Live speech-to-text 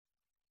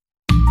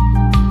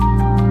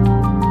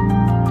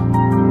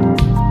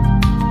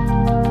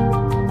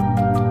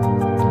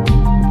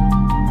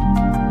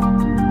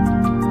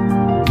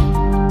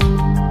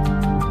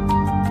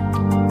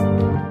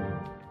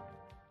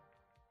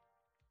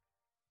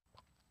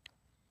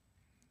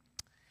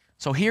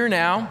So here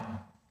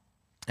now,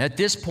 at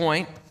this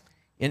point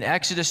in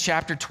Exodus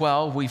chapter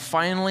 12, we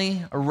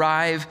finally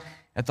arrive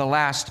at the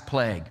last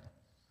plague,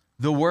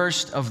 the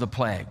worst of the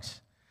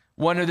plagues.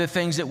 One of the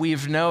things that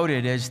we've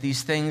noted as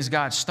these things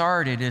got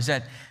started is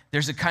that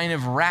there's a kind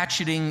of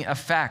ratcheting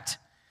effect,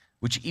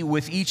 which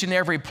with each and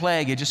every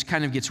plague, it just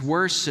kind of gets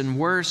worse and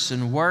worse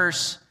and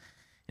worse.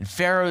 And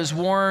Pharaoh is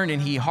warned,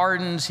 and he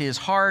hardens his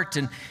heart,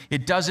 and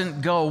it doesn't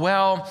go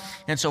well.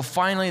 And so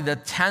finally, the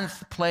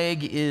 10th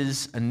plague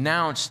is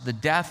announced, the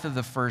death of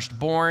the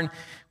firstborn.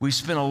 We've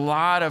spent a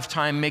lot of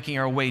time making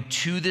our way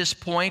to this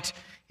point,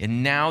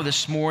 and now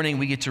this morning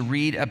we get to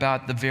read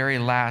about the very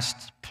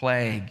last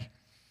plague.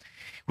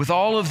 With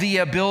all of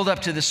the build up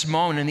to this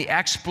moment and the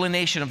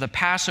explanation of the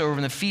Passover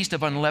and the Feast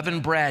of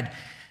Unleavened Bread,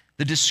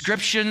 the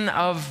description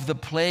of the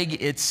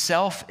plague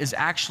itself is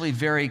actually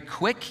very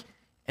quick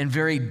and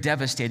very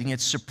devastating.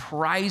 It's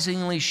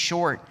surprisingly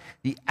short,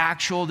 the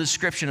actual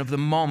description of the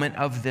moment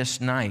of this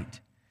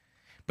night.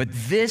 But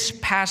this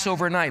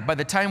Passover night, by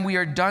the time we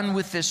are done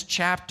with this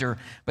chapter,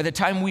 by the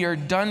time we are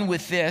done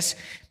with this,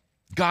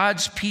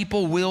 God's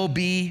people will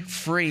be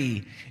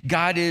free.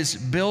 God is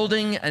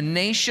building a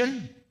nation,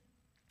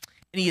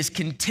 and he is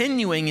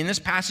continuing in this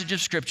passage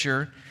of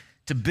Scripture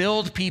to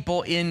build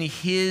people in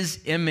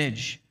his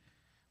image.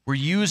 We're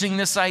using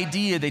this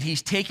idea that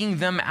he's taking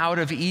them out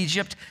of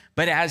Egypt,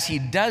 but as he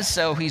does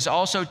so, he's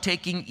also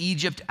taking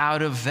Egypt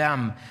out of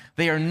them.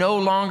 They are no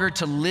longer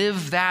to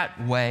live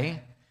that way.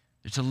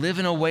 They're to live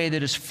in a way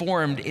that is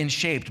formed and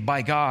shaped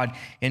by God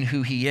and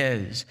who he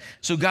is.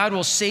 So God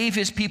will save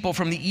his people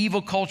from the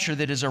evil culture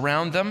that is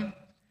around them,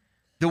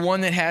 the one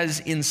that has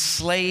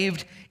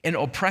enslaved and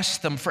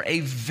oppressed them for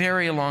a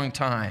very long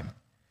time.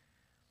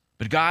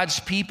 But God's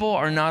people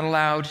are not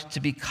allowed to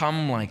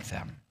become like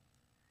them.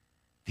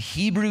 The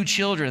Hebrew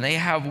children, they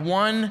have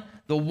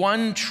the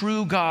one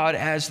true God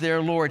as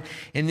their Lord.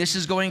 And this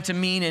is going to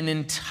mean an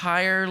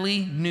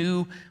entirely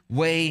new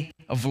way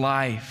of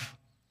life.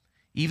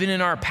 Even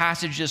in our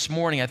passage this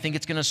morning, I think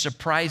it's going to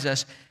surprise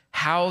us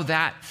how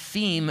that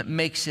theme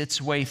makes its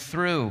way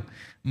through.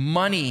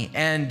 Money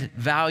and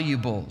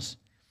valuables.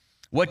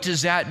 What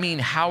does that mean?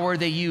 How are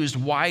they used?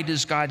 Why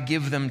does God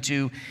give them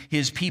to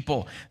his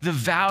people? The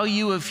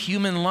value of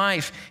human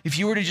life. If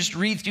you were to just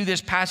read through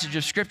this passage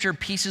of Scripture,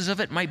 pieces of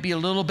it might be a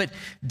little bit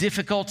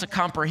difficult to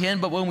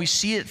comprehend, but when we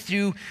see it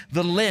through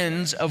the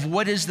lens of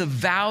what is the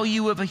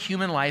value of a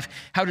human life,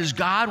 how does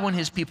God want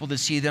his people to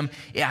see them?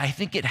 Yeah, I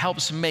think it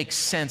helps make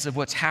sense of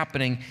what's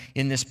happening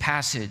in this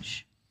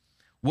passage.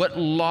 What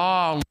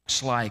law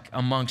looks like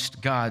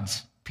amongst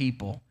God's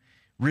people.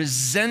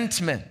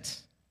 Resentment.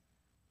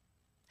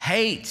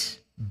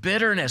 Hate,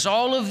 bitterness,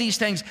 all of these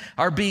things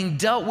are being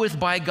dealt with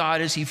by God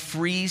as he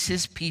frees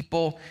his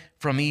people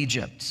from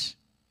Egypt.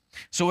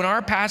 So in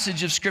our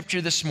passage of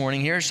Scripture this morning,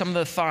 here are some of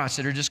the thoughts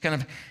that are just kind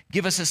of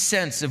give us a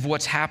sense of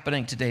what's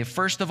happening today.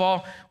 First of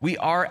all, we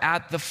are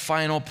at the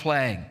final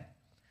plague.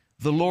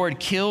 The Lord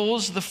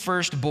kills the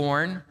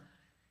firstborn,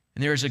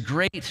 and there is a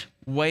great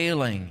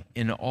wailing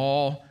in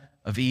all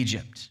of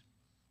Egypt.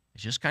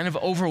 It's just kind of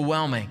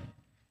overwhelming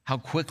how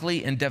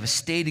quickly and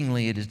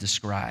devastatingly it is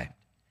described.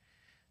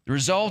 The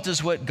result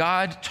is what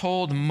God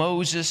told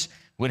Moses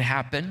would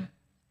happen. And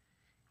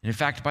in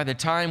fact, by the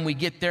time we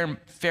get there,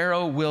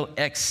 Pharaoh will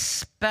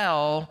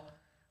expel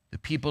the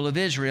people of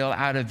Israel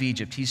out of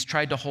Egypt. He's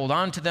tried to hold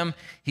on to them.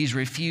 He's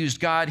refused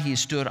God. He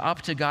stood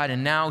up to God,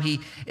 and now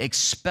he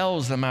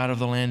expels them out of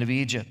the land of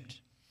Egypt.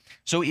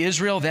 So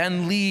Israel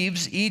then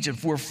leaves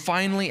Egypt. We're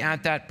finally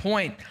at that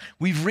point.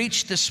 We've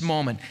reached this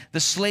moment.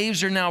 The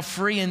slaves are now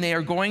free, and they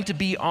are going to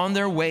be on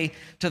their way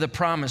to the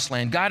promised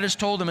land. God has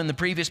told them in the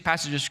previous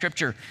passage of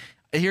Scripture,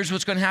 here's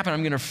what's going to happen.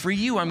 I'm going to free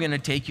you. I'm going to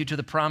take you to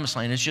the promised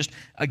land. It's just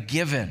a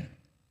given.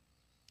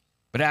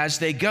 But as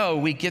they go,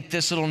 we get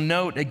this little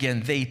note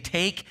again. They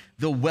take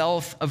the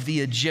wealth of the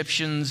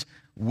Egyptians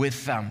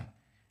with them.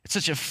 It's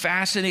such a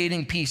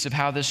fascinating piece of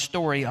how this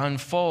story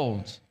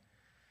unfolds.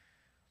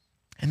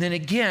 And then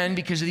again,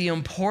 because of the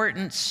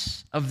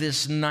importance of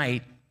this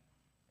night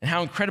and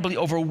how incredibly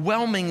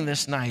overwhelming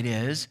this night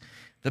is,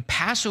 the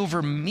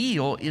Passover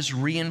meal is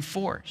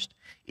reinforced.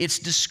 It's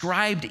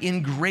described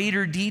in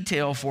greater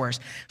detail for us.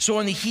 So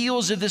on the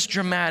heels of this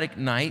dramatic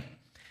night,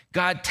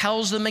 God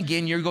tells them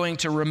again, you're going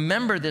to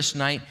remember this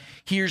night.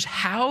 Here's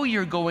how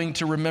you're going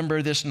to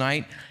remember this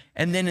night.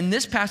 And then in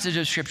this passage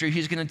of Scripture,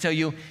 he's going to tell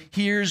you,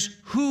 here's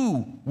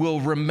who will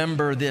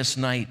remember this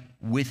night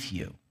with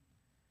you.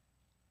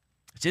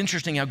 It's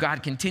interesting how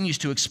God continues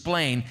to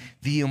explain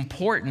the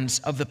importance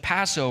of the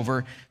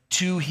Passover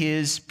to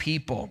his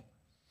people.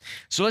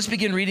 So let's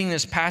begin reading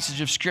this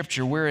passage of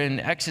Scripture. We're in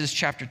Exodus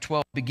chapter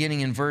 12,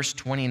 beginning in verse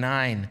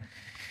 29.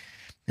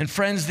 And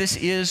friends, this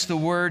is the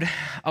word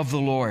of the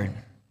Lord.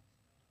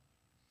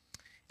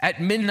 At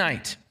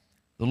midnight,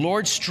 the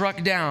Lord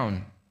struck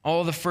down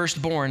all the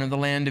firstborn of the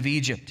land of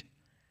Egypt,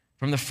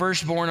 from the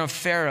firstborn of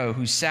Pharaoh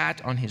who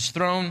sat on his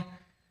throne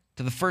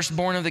to the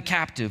firstborn of the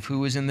captive who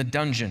was in the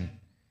dungeon,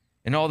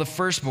 and all the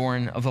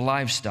firstborn of the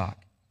livestock.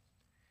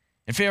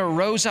 And Pharaoh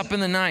rose up in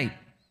the night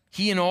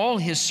he and all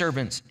his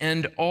servants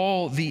and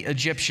all the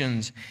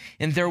Egyptians.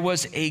 And there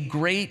was a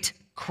great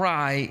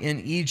cry in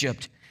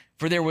Egypt,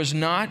 for there was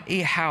not a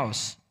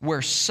house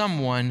where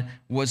someone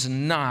was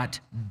not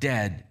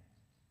dead.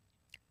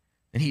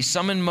 And he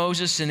summoned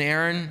Moses and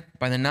Aaron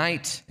by the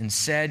night and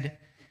said,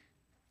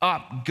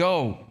 "Up,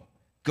 go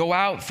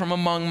out from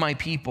among my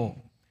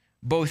people,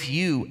 both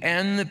you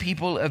and the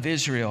people of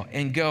Israel,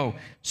 and go,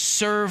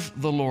 serve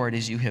the Lord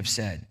as you have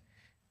said.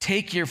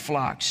 Take your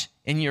flocks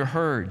and your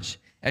herds,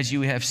 as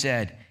you have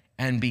said,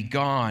 and be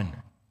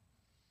gone,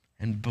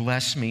 and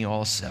bless me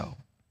also."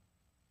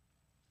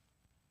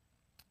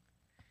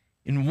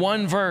 In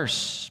one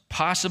verse,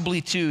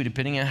 possibly two,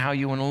 depending on how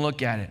you want to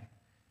look at it,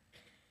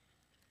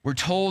 we're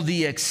told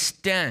the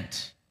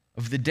extent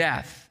of the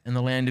death in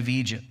the land of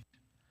Egypt.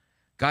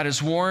 God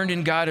has warned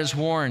and God has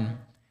warned.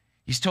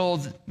 He's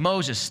told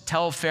Moses,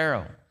 "Tell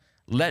Pharaoh,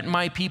 let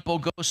my people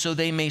go so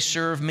they may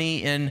serve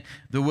me in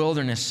the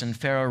wilderness." And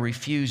Pharaoh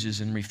refuses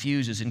and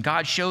refuses. And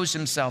God shows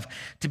himself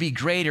to be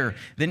greater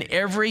than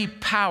every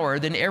power,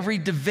 than every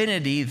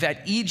divinity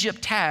that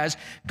Egypt has.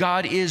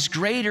 God is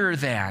greater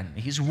than.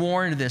 He's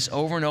warned this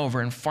over and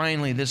over. And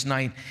finally, this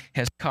night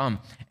has come.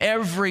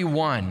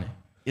 Everyone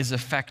is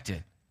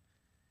affected.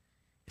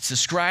 It's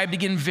described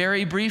again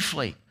very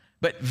briefly,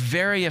 but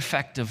very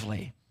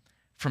effectively.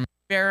 From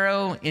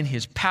Pharaoh in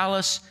his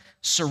palace,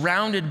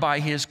 surrounded by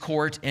his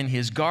court and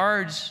his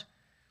guards,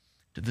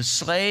 to the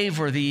slave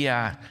or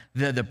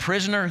the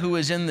prisoner who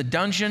is in the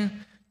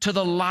dungeon, to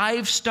the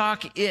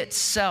livestock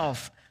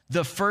itself.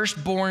 The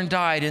firstborn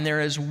died, and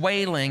there is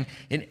wailing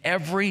in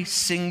every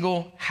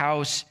single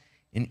house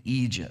in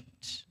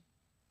Egypt.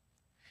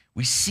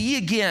 We see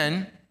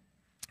again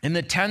in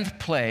the 10th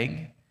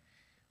plague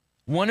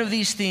one of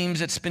these themes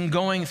that's been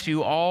going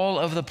through all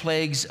of the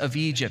plagues of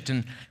Egypt.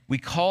 And we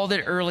called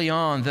it early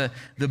on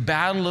the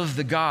battle of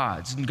the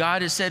gods. And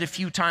God has said a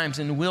few times,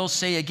 and will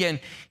say again,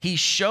 he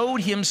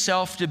showed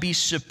himself to be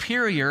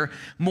superior,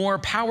 more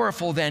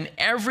powerful than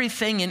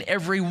everything and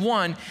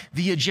everyone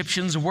the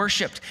Egyptians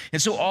worshiped.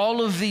 And so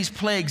all of these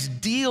plagues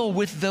deal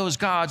with those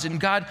gods, and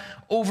God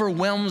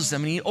overwhelms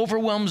them, and he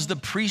overwhelms the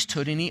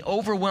priesthood, and he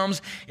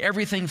overwhelms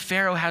everything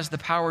Pharaoh has the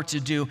power to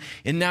do.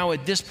 And now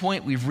at this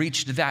point, we've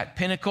reached that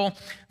pinnacle.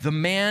 The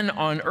man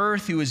on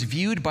earth who is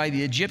viewed by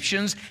the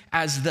Egyptians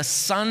as the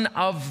son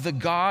of the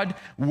god,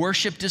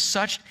 worshipped as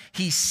such,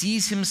 he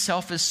sees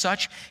himself as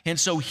such, and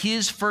so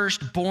his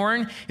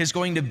firstborn is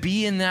going to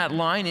be in that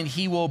line, and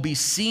he will be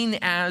seen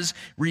as,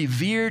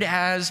 revered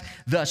as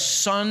the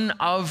son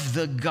of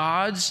the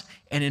gods,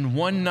 and in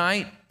one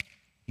night,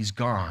 he's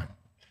gone.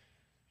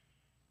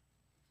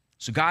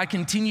 So God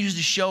continues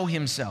to show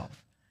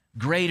himself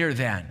greater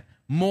than,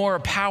 more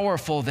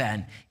powerful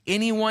than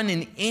anyone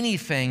and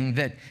anything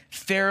that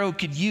Pharaoh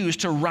could use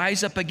to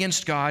rise up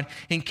against God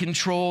and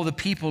control the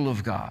people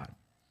of God.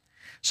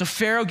 So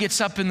Pharaoh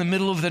gets up in the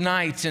middle of the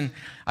night, and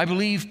I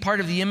believe part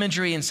of the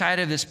imagery inside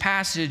of this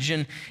passage,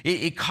 and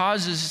it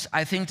causes,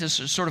 I think, to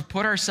sort of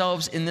put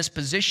ourselves in this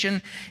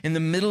position in the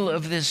middle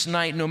of this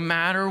night. No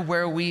matter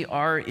where we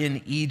are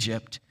in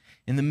Egypt,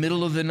 in the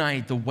middle of the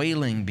night, the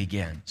wailing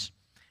begins.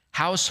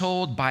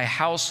 Household by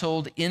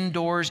household,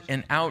 indoors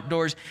and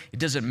outdoors. It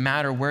doesn't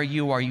matter where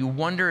you are. You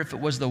wonder if it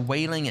was the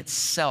wailing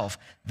itself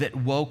that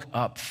woke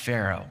up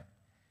Pharaoh.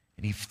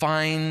 And he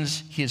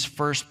finds his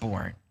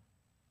firstborn,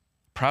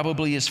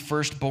 probably his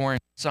firstborn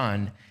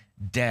son,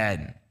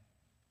 dead.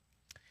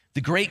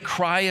 The great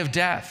cry of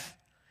death.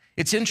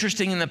 It's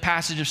interesting in the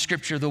passage of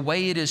Scripture, the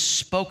way it is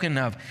spoken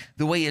of,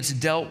 the way it's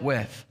dealt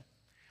with.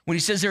 When he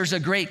says there's a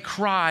great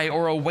cry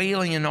or a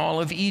wailing in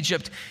all of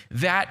Egypt,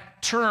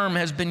 that term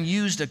has been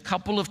used a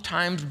couple of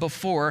times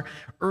before,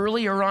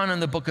 earlier on in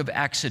the book of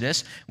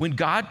Exodus, when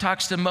God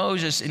talks to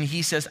Moses and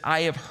he says,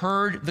 "I have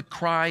heard the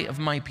cry of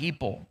my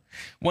people."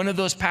 One of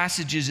those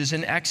passages is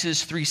in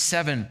Exodus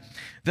 3:7.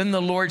 Then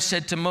the Lord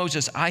said to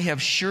Moses, "I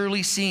have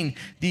surely seen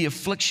the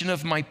affliction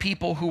of my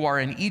people who are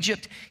in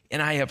Egypt,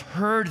 and I have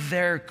heard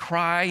their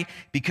cry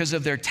because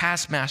of their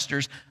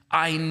taskmasters.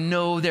 I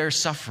know their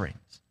suffering."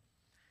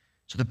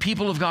 So the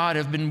people of God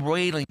have been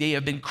wailing. They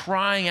have been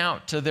crying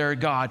out to their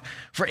God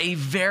for a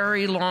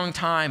very long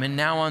time. And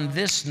now on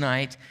this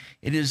night,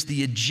 it is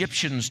the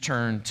Egyptians'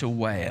 turn to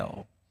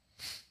wail.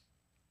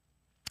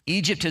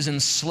 Egypt has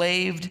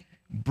enslaved,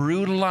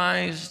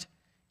 brutalized,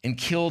 and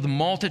killed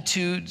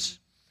multitudes,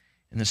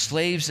 and the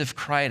slaves have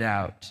cried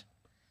out.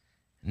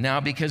 Now,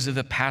 because of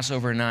the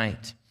Passover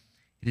night,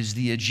 it is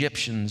the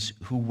Egyptians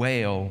who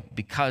wail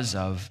because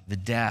of the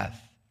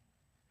death.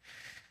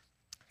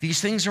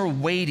 These things are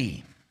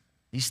weighty.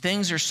 These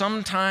things are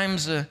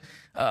sometimes a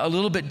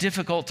little bit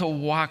difficult to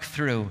walk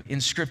through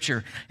in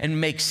Scripture and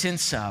make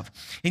sense of.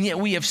 And yet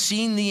we have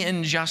seen the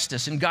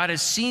injustice, and God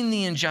has seen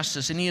the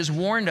injustice, and he has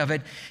warned of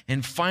it.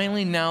 And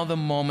finally, now the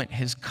moment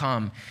has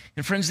come.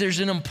 And friends, there's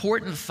an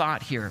important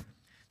thought here,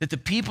 that the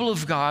people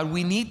of God,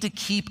 we need to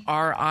keep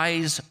our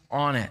eyes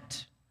on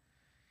it.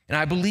 And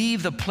I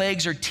believe the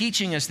plagues are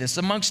teaching us this.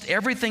 Amongst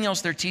everything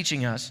else they're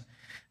teaching us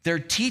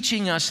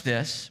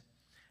this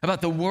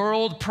about the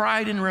world,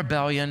 pride and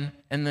rebellion,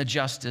 and the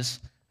justice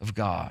of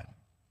God.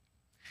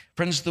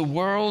 Friends, the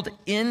world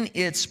in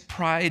its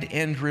pride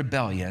and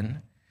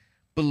rebellion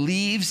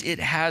believes it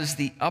has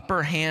the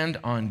upper hand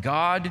on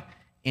God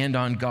and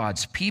on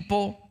God's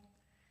people.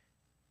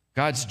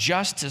 God's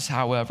justice,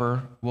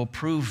 however, will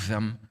prove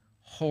them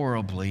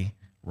horribly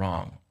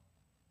wrong.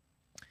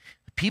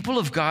 The people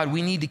of God,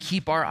 we need to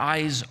keep our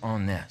eyes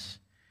on this,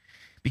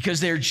 because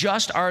there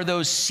just are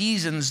those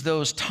seasons,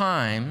 those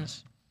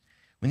times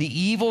when the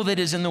evil that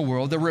is in the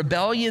world, the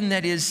rebellion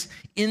that is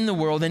in the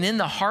world and in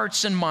the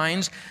hearts and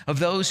minds of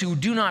those who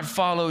do not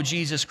follow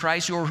Jesus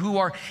Christ or who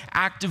are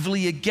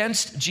actively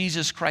against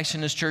Jesus Christ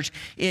and his church,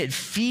 it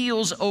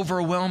feels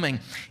overwhelming.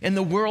 And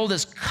the world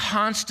is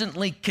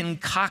constantly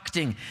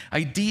concocting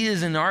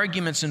ideas and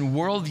arguments and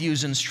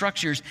worldviews and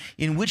structures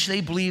in which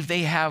they believe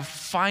they have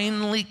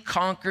finally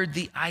conquered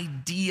the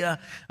idea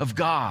of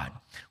God.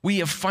 We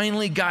have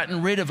finally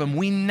gotten rid of him.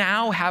 We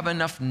now have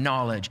enough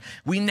knowledge.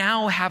 We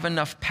now have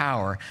enough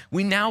power.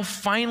 We now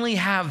finally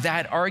have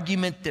that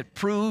argument that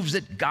proves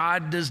that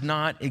God does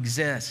not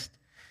exist.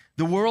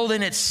 The world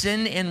in its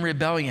sin and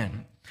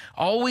rebellion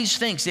always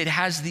thinks it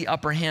has the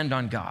upper hand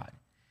on God.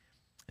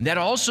 And that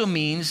also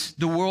means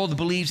the world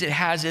believes it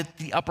has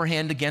the upper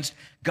hand against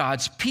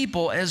God's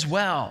people as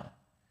well.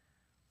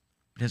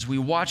 But as we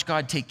watch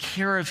God take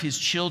care of his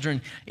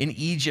children in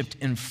Egypt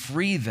and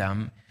free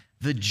them,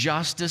 the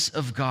justice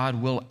of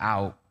God will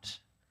out.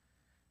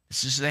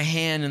 This is the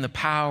hand and the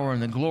power and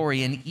the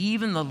glory and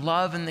even the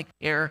love and the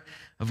care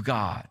of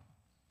God.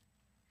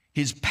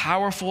 His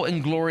powerful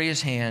and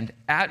glorious hand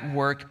at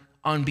work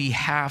on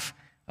behalf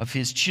of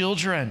his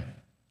children.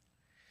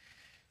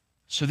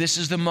 So this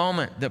is the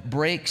moment that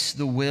breaks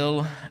the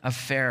will of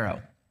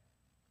Pharaoh.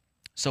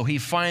 So he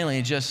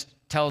finally just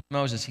tells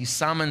Moses, he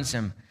summons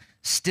him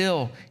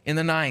still in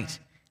the night.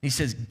 He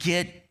says,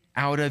 get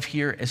out of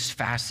here as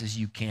fast as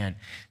you can.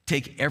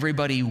 Take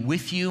everybody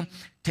with you.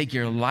 Take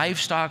your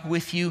livestock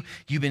with you.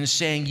 You've been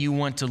saying you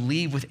want to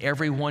leave with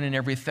everyone and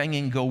everything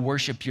and go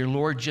worship your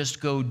Lord. Just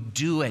go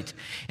do it.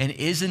 And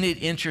isn't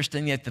it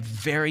interesting at the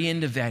very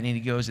end of that, and he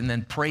goes, and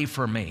then pray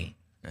for me.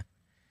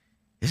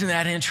 Isn't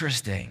that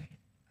interesting?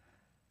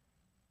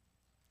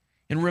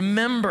 And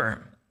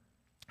remember,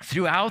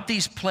 throughout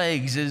these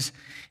plagues,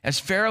 as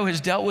Pharaoh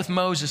has dealt with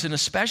Moses, and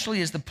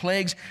especially as the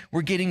plagues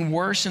were getting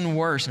worse and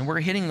worse, and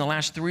we're hitting the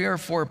last 3 or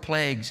 4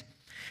 plagues,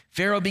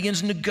 Pharaoh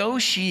begins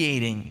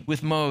negotiating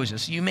with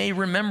Moses. You may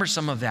remember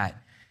some of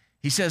that.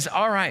 He says,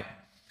 all right,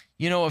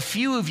 a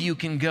few of you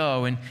can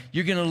go, and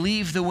you're going to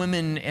leave the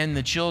women and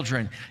the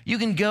children. You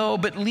can go,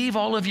 but leave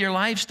all of your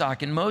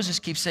livestock. And Moses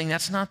keeps saying,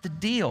 that's not the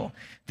deal.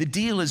 The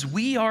deal is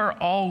we are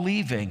all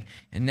leaving.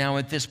 And now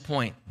at this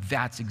point,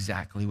 that's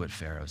exactly what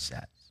Pharaoh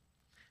says.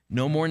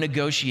 No more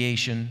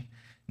negotiation.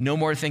 No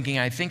more thinking,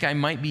 I think I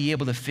might be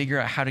able to figure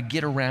out how to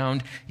get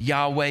around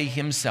Yahweh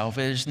himself.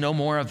 There's no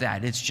more of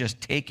that. It's just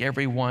take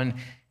everyone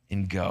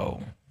and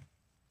go.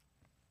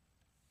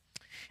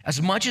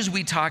 As much as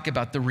we talk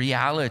about the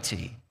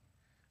reality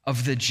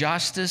of the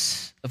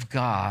justice of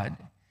God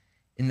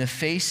in the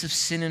face of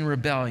sin and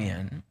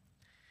rebellion,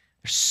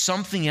 there's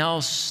something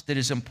else that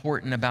is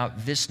important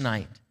about this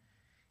night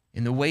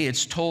in the way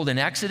it's told in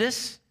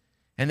Exodus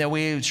and the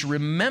way it's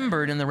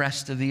remembered in the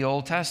rest of the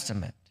Old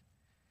Testament.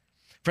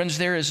 Friends,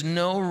 there is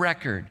no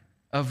record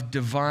of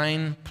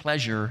divine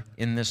pleasure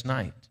in this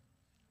night.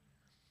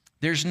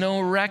 There's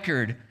no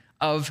record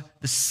of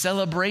the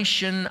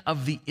celebration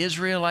of the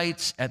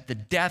Israelites at the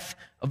death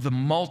of the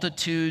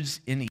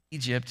multitudes in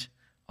Egypt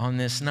on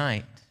this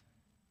night.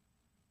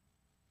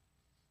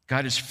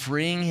 God is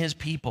freeing his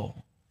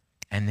people,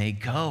 and they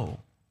go.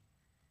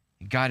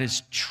 God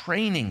is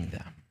training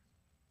them.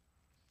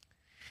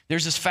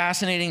 There's this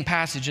fascinating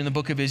passage in the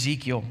book of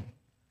Ezekiel,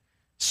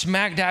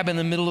 smack dab in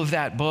the middle of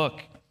that book.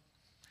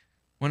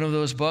 One of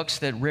those books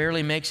that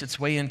rarely makes its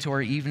way into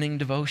our evening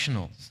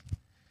devotionals.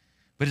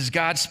 But as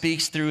God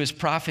speaks through his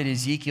prophet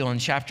Ezekiel in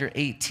chapter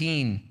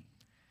 18,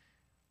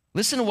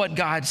 listen to what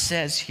God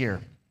says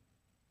here.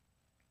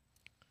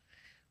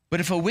 But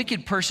if a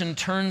wicked person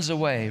turns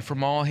away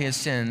from all his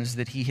sins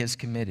that he has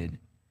committed,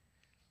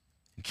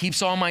 and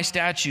keeps all my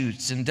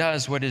statutes and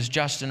does what is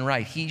just and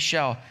right, he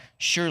shall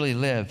surely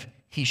live,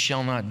 he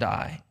shall not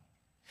die.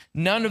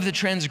 None of the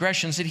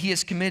transgressions that he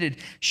has committed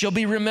shall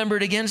be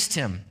remembered against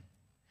him.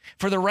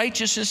 For the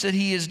righteousness that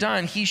he has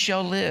done, he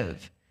shall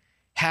live.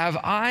 Have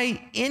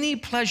I any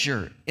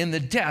pleasure in the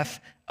death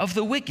of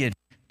the wicked,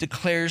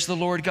 declares the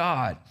Lord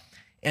God,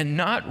 and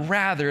not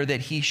rather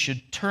that he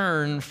should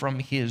turn from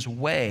his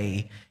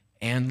way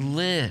and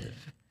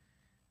live.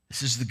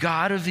 This is the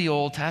God of the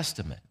Old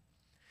Testament,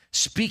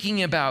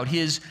 speaking about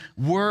his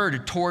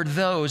word toward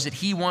those that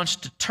he wants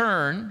to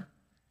turn,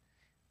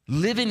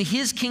 live in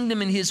his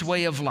kingdom and his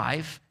way of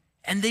life,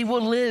 and they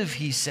will live,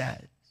 he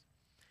said.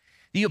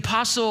 The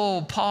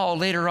Apostle Paul,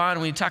 later on,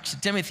 when he talks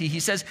to Timothy, he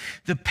says,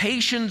 the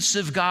patience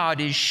of God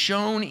is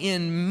shown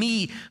in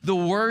me, the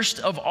worst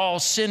of all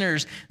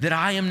sinners, that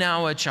I am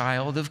now a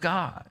child of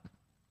God.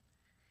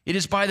 It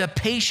is by the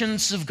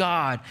patience of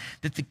God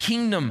that the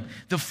kingdom,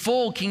 the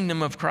full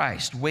kingdom of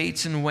Christ,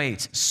 waits and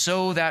waits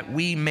so that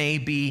we may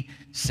be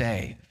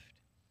saved.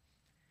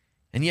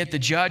 And yet the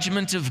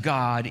judgment of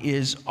God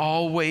is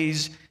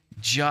always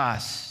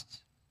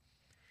just.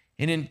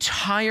 An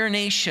entire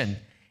nation,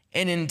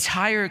 an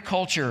entire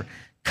culture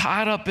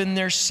caught up in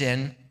their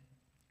sin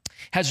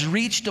has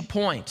reached a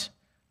point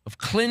of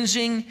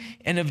cleansing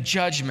and of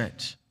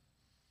judgment.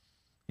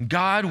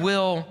 God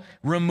will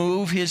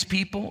remove his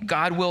people.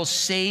 God will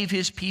save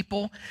his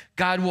people.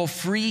 God will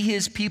free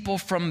his people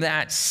from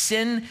that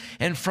sin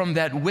and from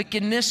that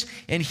wickedness,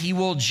 and he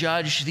will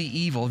judge the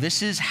evil.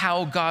 This is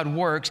how God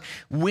works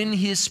when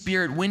his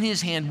spirit, when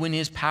his hand, when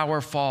his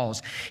power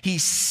falls. He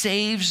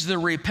saves the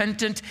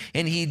repentant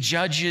and he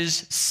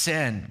judges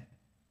sin.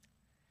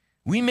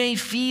 We may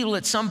feel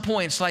at some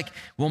points like,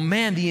 well,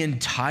 man, the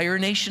entire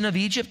nation of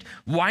Egypt,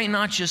 why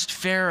not just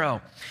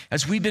Pharaoh?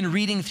 As we've been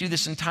reading through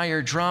this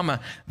entire drama,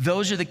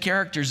 those are the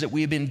characters that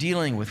we've been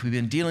dealing with. We've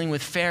been dealing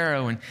with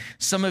Pharaoh and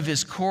some of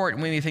his court,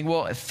 and we think,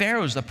 well,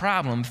 Pharaoh's the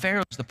problem.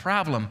 Pharaoh's the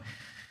problem.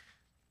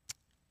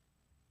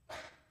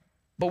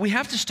 But we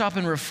have to stop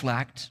and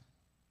reflect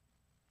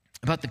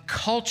about the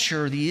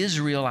culture the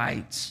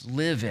Israelites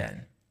live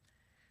in.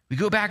 We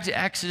go back to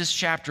Exodus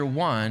chapter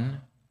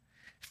 1.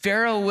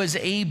 Pharaoh was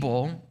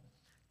able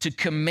to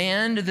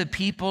command the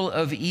people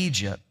of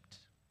Egypt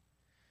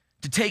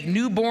to take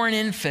newborn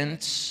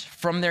infants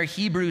from their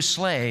Hebrew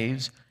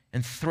slaves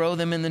and throw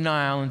them in the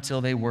Nile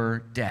until they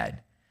were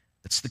dead.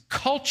 That's the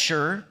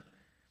culture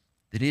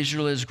that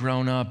Israel has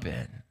grown up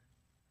in.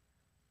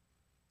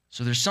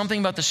 So there's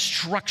something about the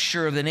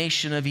structure of the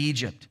nation of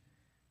Egypt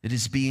that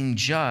is being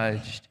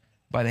judged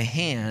by the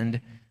hand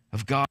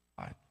of God.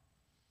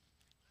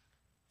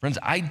 Friends,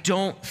 I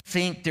don't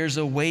think there's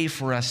a way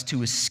for us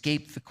to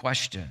escape the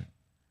question.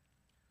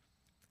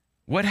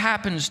 What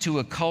happens to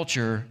a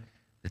culture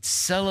that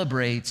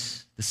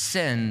celebrates the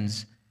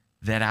sins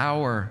that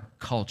our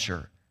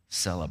culture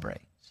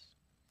celebrates?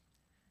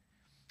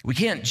 We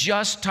can't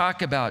just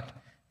talk about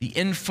the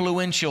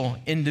influential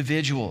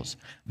individuals,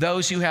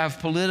 those who have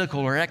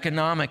political or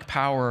economic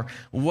power,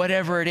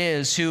 whatever it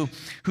is, who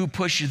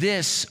push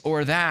this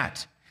or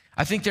that.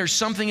 I think there's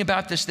something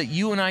about this that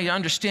you and I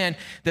understand,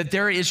 that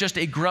there is just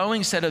a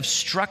growing set of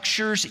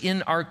structures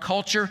in our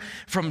culture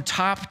from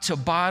top to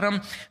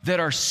bottom that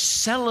are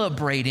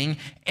celebrating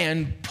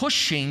and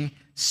pushing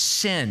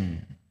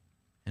sin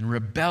and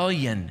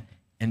rebellion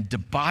and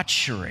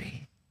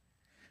debauchery.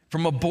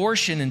 From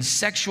abortion and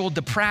sexual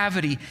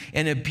depravity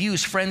and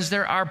abuse, friends,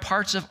 there are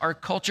parts of our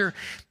culture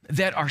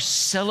that are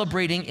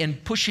celebrating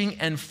and pushing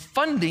and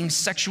funding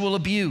sexual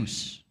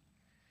abuse.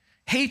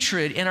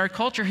 Hatred in our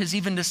culture has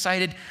even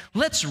decided,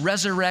 let's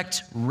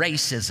resurrect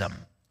racism.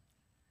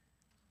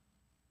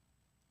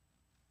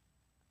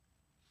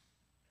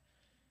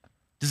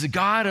 Does the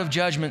God of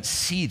judgment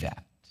see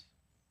that?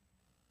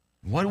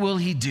 What will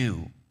he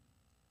do?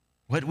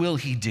 What will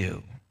he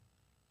do?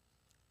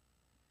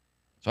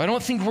 So I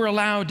don't think we're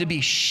allowed to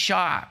be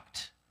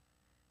shocked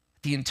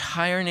at the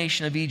entire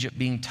nation of Egypt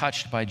being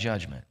touched by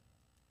judgment.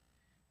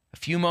 A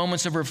few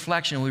moments of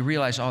reflection, and we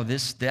realize, oh,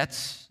 this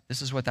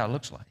is what that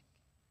looks like.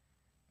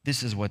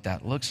 This is what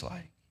that looks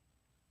like.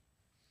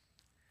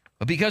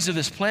 But because of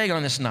this plague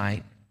on this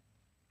night,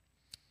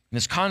 and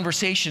this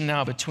conversation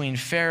now between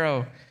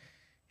Pharaoh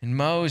and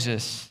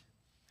Moses,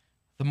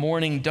 the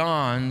morning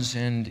dawns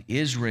and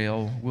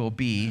Israel will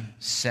be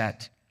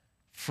set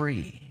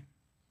free.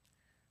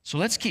 So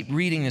let's keep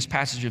reading this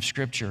passage of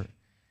Scripture.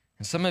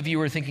 And some of you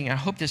are thinking, I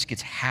hope this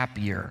gets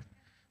happier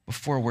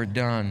before we're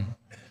done.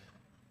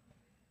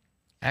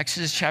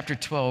 Exodus chapter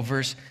 12,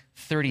 verse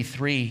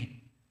 33.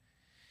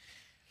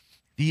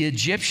 The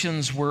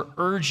Egyptians were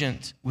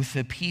urgent with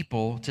the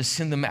people to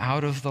send them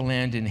out of the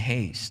land in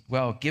haste.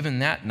 Well, given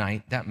that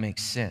night, that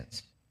makes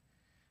sense.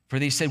 For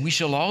they said, we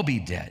shall all be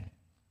dead.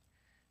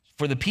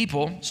 So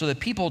the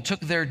people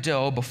took their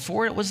dough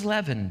before it was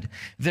leavened,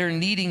 their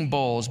kneading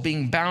bowls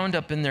being bound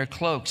up in their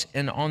cloaks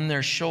and on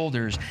their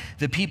shoulders.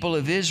 The people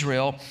of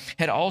Israel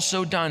had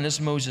also done as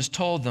Moses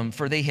told them,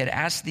 for they had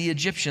asked the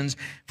Egyptians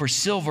for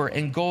silver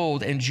and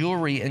gold and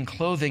jewelry and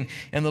clothing,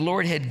 and the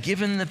Lord had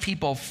given the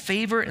people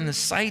favor in the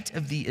sight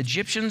of the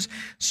Egyptians,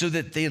 so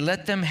that they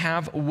let them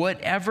have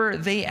whatever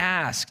they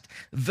asked.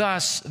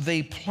 Thus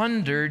they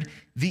plundered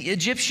the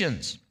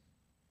Egyptians.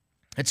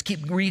 Let's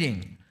keep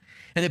reading.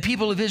 And the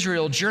people of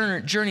Israel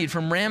journeyed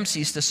from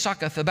Ramses to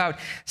Succoth, about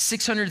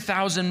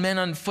 600,000 men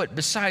on foot,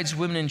 besides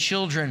women and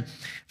children.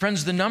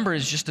 Friends, the number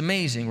is just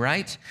amazing,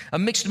 right? A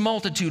mixed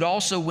multitude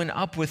also went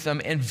up with them,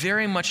 and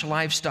very much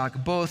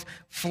livestock, both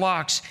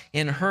flocks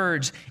and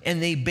herds. And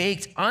they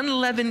baked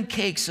unleavened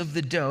cakes of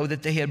the dough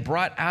that they had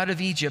brought out of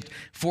Egypt,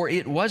 for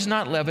it was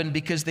not leavened,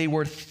 because they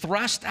were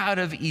thrust out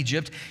of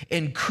Egypt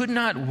and could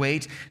not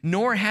wait,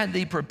 nor had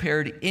they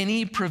prepared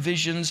any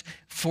provisions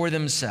for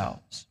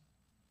themselves.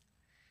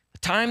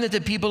 Time that the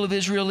people of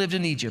Israel lived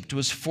in Egypt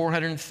was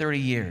 430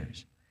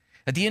 years.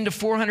 At the end of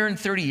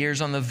 430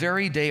 years, on the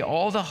very day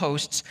all the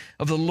hosts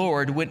of the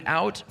Lord went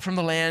out from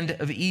the land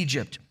of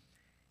Egypt,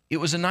 it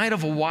was a night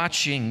of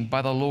watching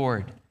by the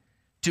Lord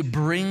to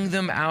bring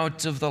them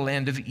out of the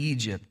land of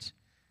Egypt.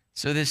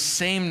 So this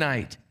same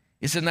night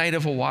is a night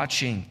of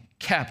watching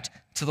kept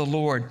to the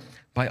Lord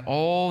by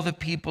all the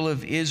people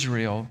of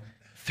Israel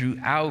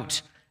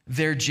throughout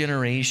their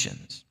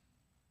generations.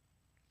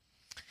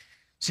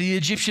 See, the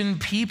Egyptian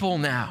people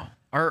now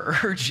are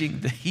urging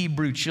the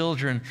Hebrew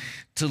children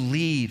to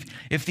leave.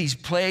 If these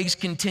plagues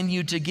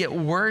continue to get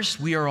worse,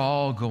 we are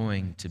all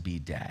going to be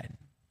dead.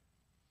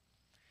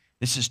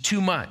 This is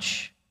too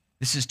much.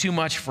 This is too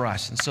much for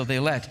us. And so they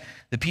let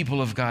the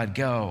people of God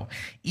go.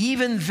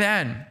 Even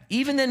then,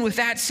 with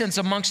that sense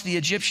amongst the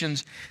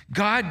Egyptians,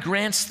 God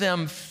grants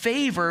them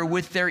favor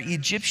with their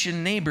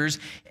Egyptian neighbors,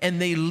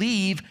 and they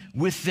leave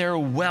with their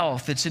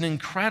wealth. It's an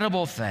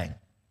incredible thing.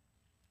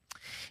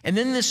 And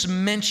then this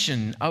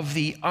mention of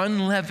the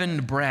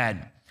unleavened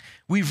bread.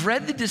 We've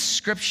read the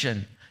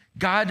description.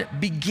 God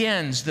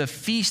begins the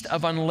feast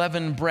of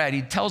unleavened bread.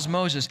 He tells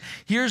Moses,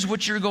 here's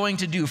what you're going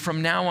to do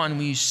from now on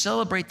when you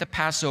celebrate the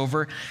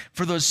Passover.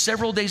 For those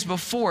several days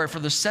before, for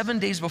the 7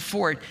 days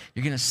before it,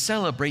 you're going to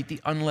celebrate the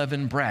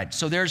unleavened bread.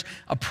 So there's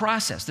a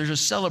process, there's a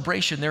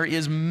celebration, there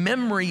is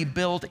memory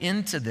built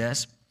into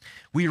this.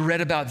 We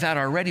read about that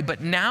already,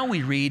 but now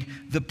we read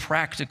the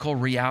practical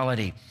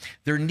reality.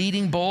 Their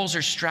kneading bowls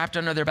are strapped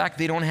under their back.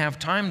 They don't have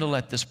time to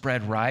let this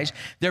bread rise.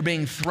 They're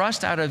being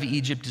thrust out of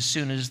Egypt as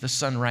soon as the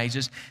sun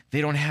rises.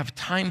 They don't have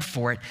time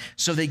for it.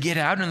 So they get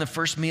out, and the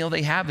first meal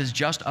they have is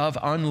just of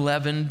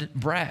unleavened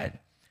bread.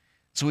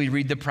 So we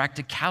read the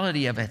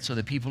practicality of it. So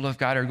the people of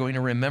God are going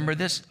to remember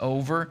this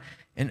over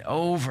and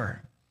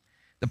over.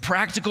 The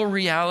practical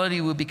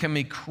reality will become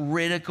a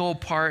critical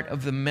part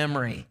of the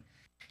memory.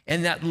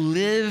 And that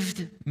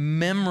lived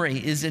memory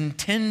is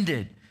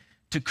intended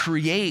to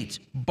create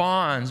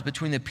bonds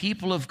between the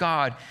people of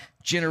God,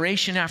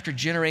 generation after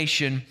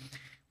generation,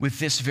 with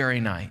this very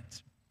night.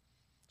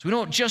 So we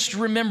don't just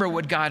remember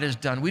what God has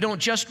done. We don't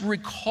just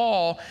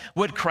recall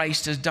what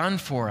Christ has done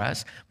for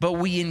us, but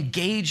we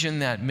engage in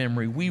that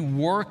memory. We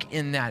work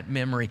in that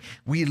memory.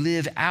 We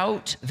live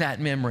out that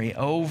memory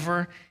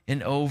over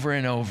and over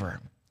and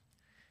over.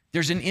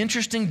 There's an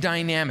interesting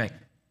dynamic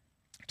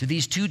to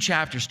these two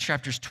chapters,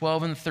 chapters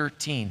 12 and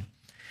 13.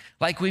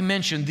 Like we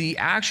mentioned, the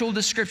actual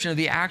description of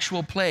the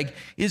actual plague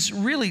is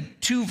really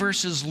 2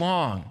 verses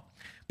long.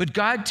 But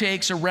God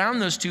takes around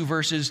those 2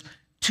 verses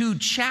 2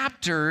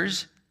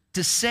 chapters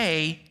to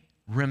say,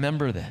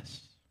 remember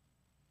this.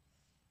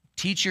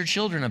 Teach your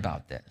children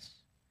about this.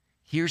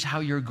 Here's how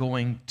you're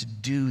going to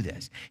do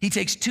this. He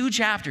takes 2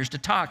 chapters to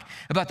talk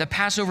about the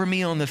Passover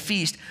meal and the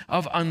feast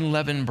of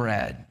unleavened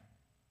bread.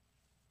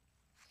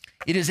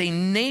 It is a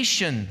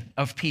nation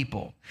of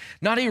people,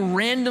 not a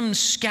random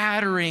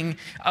scattering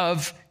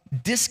of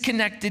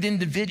disconnected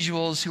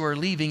individuals who are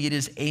leaving. It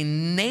is a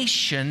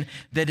nation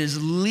that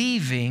is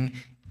leaving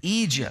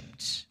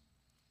Egypt.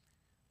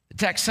 The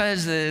text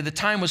says the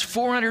time was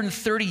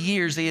 430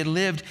 years they had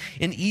lived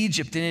in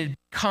Egypt, and it had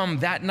come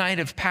that night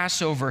of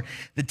Passover.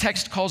 The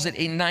text calls it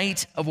a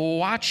night of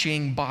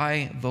watching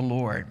by the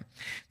Lord.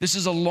 This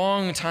is a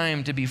long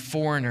time to be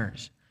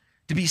foreigners,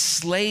 to be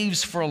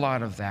slaves for a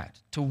lot of that,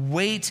 to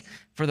wait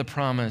for the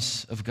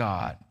promise of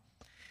God.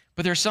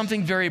 But there's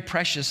something very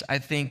precious, I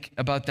think,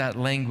 about that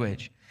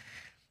language.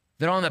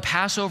 That on the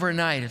Passover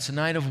night, it's a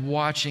night of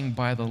watching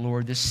by the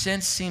Lord. The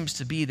sense seems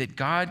to be that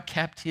God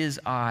kept his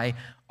eye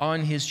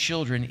on his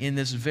children in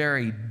this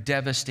very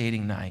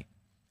devastating night.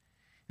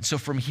 And so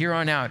from here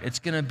on out, it's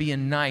going to be a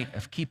night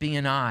of keeping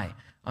an eye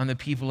on the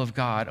people of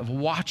God, of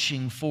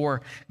watching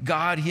for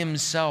God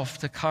himself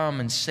to come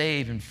and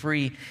save and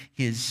free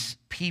his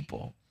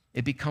people.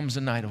 It becomes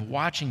a night of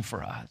watching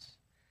for us,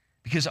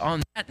 because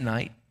on that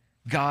night,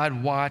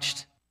 God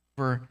watched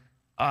for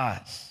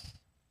us.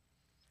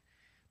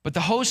 But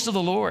the host of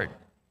the Lord,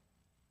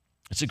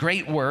 it's a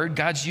great word.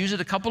 God's used it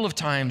a couple of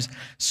times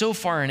so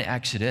far in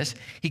Exodus.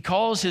 He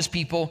calls his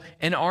people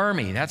an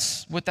army.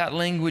 That's what that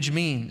language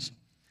means.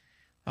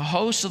 The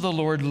hosts of the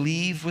Lord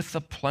leave with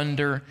the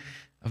plunder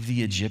of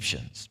the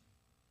Egyptians.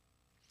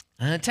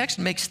 And the text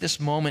makes this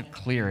moment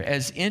clear.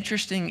 As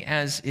interesting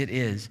as it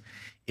is,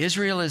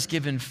 Israel is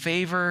given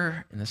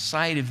favor in the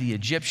sight of the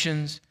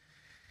Egyptians.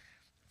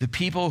 The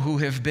people who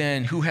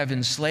have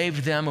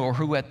enslaved them, or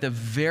who at the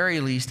very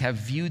least have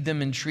viewed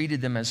them and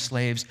treated them as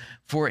slaves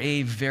for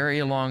a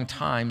very long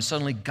time,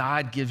 suddenly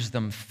God gives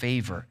them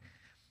favor.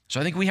 So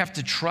I think we have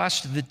to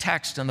trust the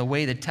text and the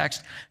way the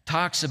text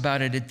talks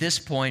about it at this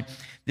point.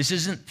 This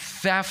isn't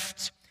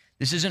theft.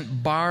 This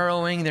isn't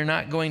borrowing. They're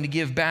not going to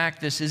give back.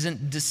 This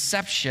isn't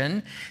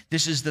deception.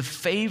 This is the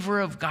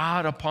favor of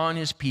God upon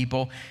his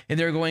people, and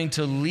they're going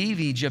to leave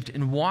Egypt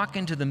and walk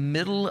into the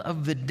middle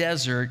of the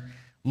desert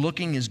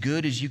looking as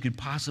good as you could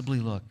possibly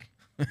look.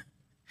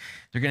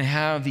 They're going to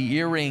have the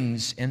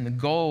earrings and the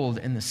gold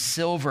and the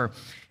silver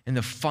and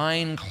the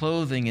fine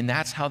clothing, and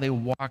that's how they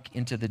walk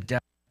into the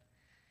desert.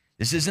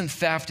 This isn't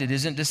theft. It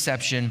isn't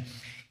deception.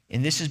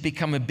 And this has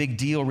become a big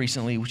deal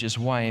recently, which is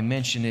why I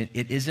mention it.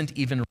 It isn't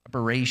even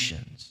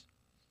reparations.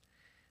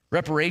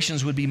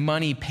 Reparations would be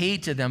money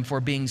paid to them for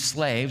being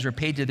slaves, or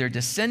paid to their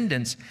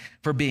descendants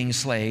for being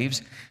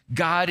slaves.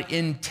 God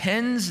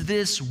intends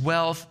this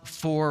wealth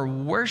for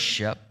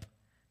worship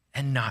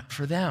and not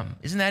for them.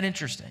 Isn't that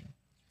interesting?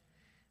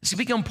 It's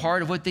become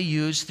part of what they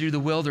use through the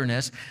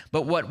wilderness.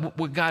 But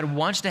what God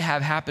wants to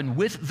have happen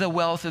with the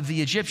wealth of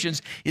the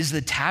Egyptians is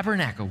the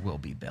tabernacle will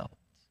be built.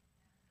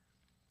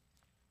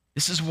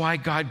 This is why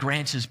God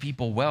grants his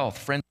people wealth.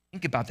 Friends,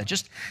 think about that.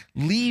 Just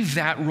leave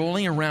that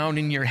rolling around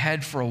in your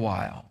head for a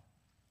while.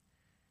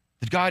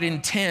 That God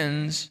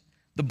intends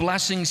the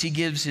blessings he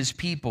gives his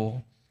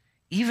people,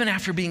 even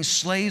after being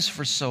slaves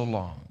for so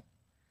long.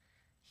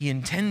 He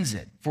intends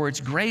it for its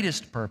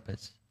greatest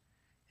purpose,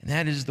 and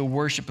that is the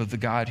worship of the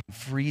God who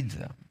freed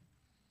them.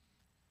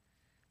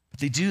 But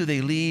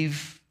they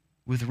leave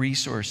with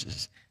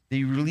resources.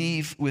 They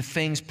leave with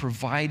things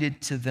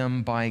provided to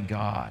them by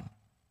God.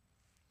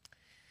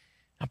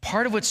 Now,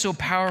 part of what's so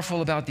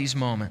powerful about these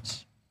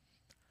moments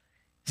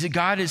is that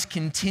God is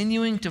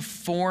continuing to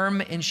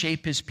form and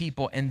shape his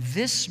people. And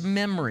this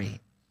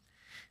memory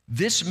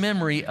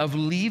of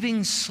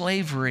leaving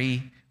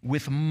slavery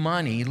with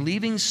money,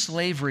 leaving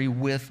slavery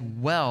with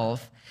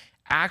wealth,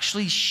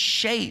 actually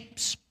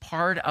shapes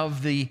part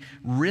of the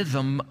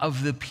rhythm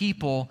of the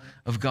people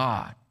of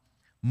God.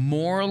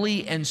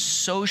 Morally and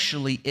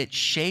socially, it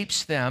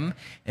shapes them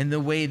in the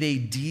way they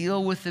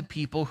deal with the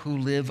people who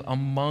live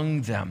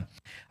among them.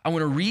 I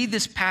want to read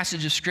this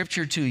passage of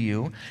Scripture to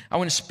you. I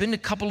want to spend a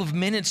couple of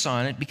minutes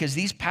on it because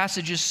these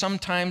passages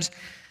sometimes,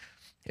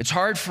 it's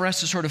hard for us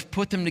to sort of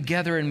put them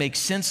together and make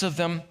sense of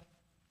them.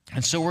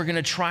 And so we're going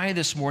to try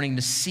this morning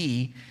to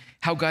see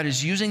how God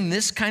is using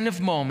this kind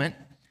of moment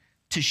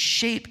to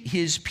shape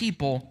his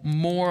people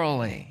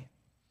morally.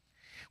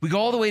 We go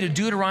all the way to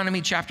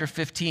Deuteronomy chapter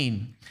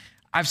 15.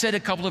 I've said a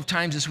couple of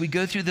times as we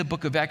go through the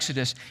book of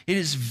Exodus, it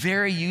is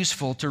very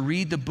useful to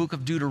read the book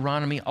of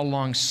Deuteronomy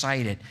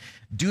alongside it.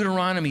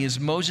 Deuteronomy is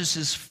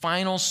Moses'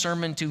 final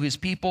sermon to his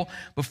people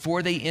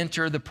before they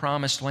enter the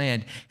promised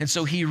land. And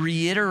so he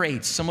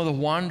reiterates some of the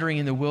wandering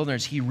in the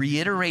wilderness. He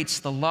reiterates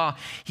the law.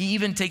 He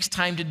even takes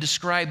time to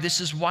describe this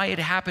is why it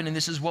happened and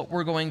this is what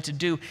we're going to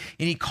do.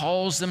 And he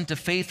calls them to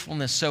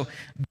faithfulness. So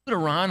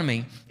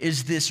Deuteronomy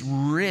is this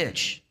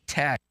rich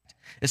text,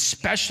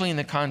 especially in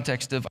the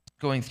context of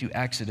going through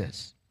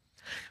Exodus.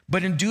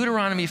 But in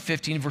Deuteronomy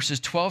 15, verses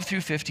 12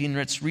 through 15,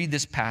 let's read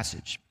this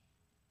passage.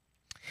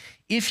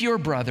 If your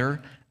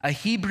brother, a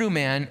Hebrew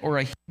man or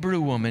a Hebrew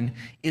woman,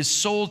 is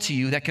sold to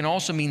you, that can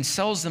also mean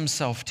sells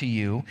themselves to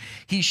you,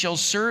 he shall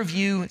serve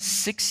you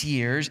 6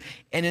 years,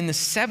 and in the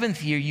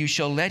 7th year you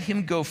shall let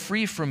him go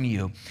free from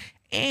you.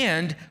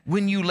 And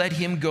when you let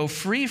him go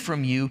free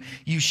from you,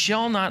 you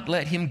shall not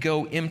let him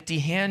go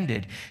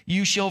empty-handed.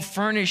 You shall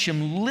furnish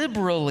him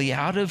liberally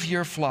out of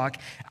your flock,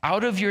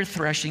 out of your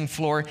threshing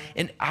floor,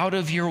 and out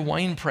of your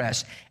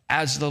winepress.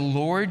 As the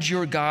Lord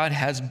your God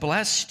has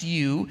blessed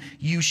you,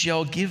 you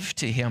shall give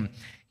to him.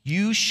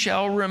 You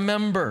shall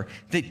remember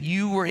that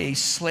you were a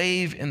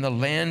slave in the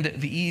land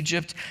of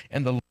Egypt,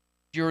 and the Lord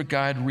your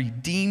God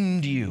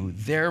redeemed you.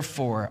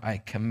 Therefore, I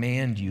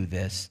command you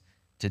this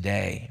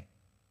today.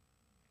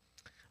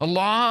 A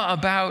law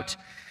about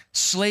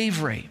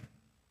slavery.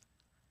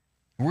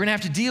 We're going to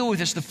have to deal with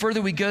this the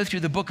further we go through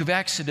the book of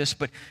Exodus,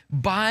 but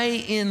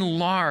by and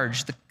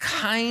large, the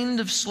kind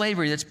of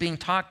slavery that's being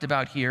talked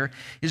about here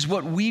is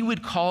what we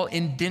would call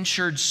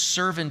indentured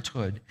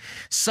servanthood.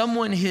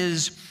 Someone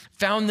has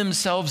found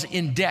themselves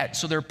in debt,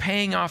 so they're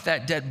paying off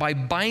that debt by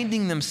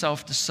binding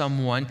themselves to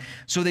someone,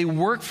 so they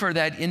work for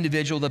that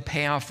individual to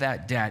pay off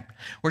that debt.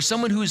 Or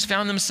someone who's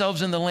found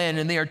themselves in the land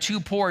and they are too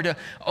poor to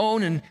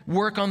own and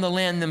work on the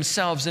land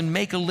themselves and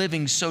make a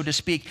living, so to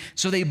speak.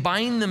 So they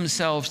bind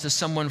themselves to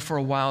someone for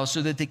a while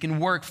so that they can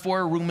work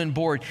for room and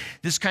board.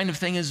 This kind of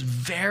thing is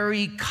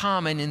very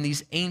common in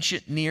these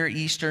ancient Near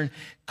Eastern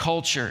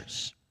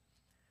cultures.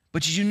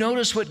 But did you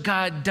notice what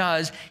God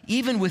does,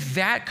 even with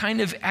that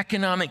kind of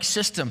economic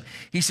system?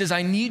 He says,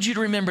 I need you to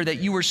remember that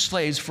you were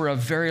slaves for a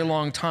very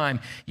long time.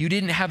 You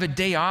didn't have a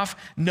day off.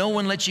 No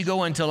one let you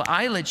go until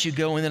I let you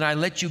go, and then I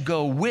let you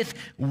go with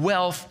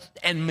wealth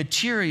and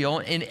material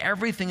and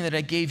everything that I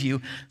gave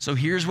you. So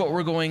here's what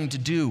we're going to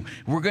do.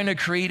 We're going to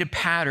create a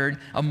pattern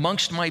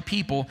amongst my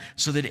people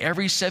so that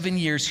every 7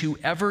 years,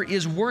 whoever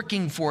is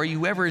working for you,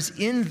 whoever is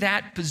in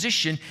that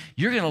position,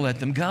 you're going to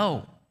let them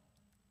go.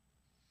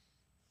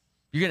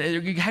 You're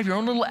going to have your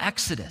own little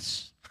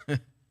exodus.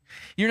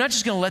 You're not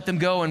just going to let them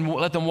go and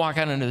let them walk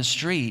out into the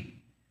street.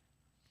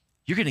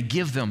 You're going to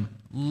give them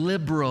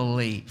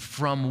liberally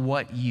from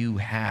what you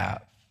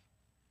have.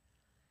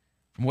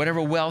 From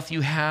whatever wealth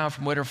you have,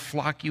 from whatever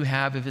flock you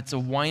have. If it's a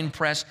wine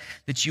press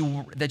that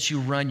you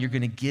run, you're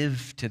going to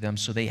give to them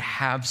so they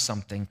have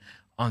something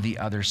on the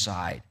other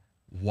side.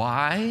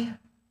 Why?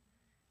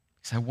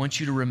 Because I want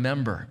you to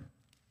remember,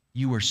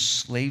 you were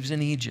slaves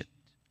in Egypt.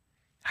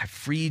 I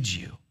freed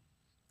you.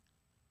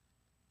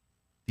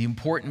 The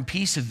important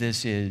piece of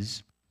this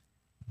is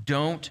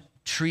don't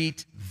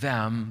treat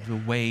them the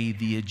way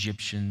the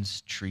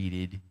Egyptians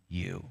treated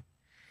you.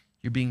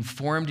 You're being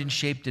formed and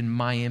shaped in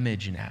my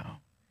image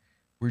now.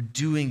 We're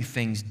doing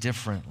things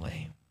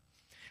differently.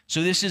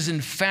 So this is,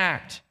 in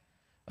fact,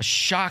 a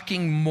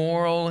shocking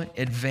moral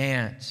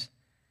advance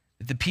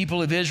that the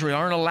people of Israel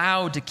aren't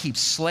allowed to keep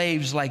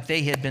slaves like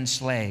they had been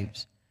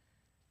slaves.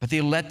 but they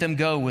let them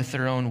go with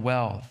their own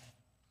wealth.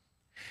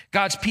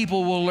 God's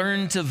people will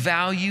learn to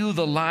value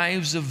the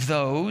lives of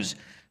those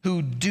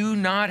who do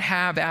not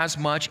have as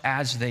much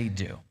as they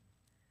do.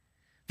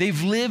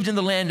 They've lived in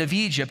the land of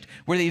Egypt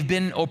where they've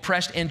been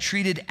oppressed and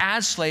treated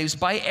as slaves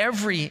by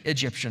every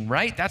Egyptian,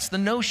 right? That's the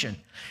notion.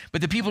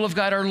 But the people of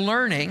God are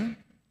learning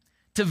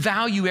to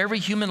value every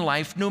human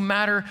life no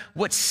matter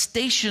what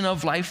station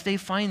of life they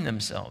find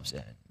themselves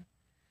in.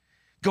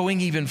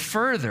 Going even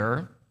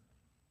further,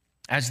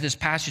 as this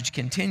passage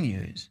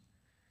continues,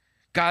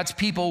 God's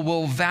people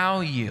will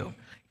value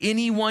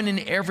anyone and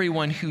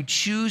everyone who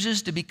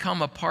chooses to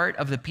become a part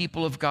of the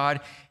people of God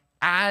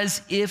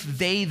as if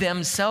they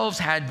themselves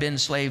had been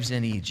slaves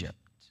in Egypt.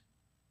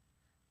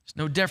 There's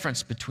no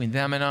difference between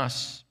them and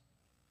us,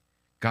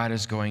 God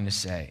is going to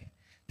say.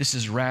 This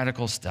is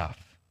radical stuff.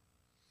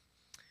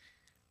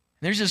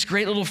 There's this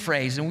great little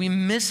phrase, and we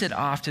miss it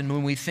often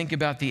when we think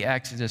about the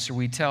Exodus or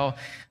we tell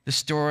the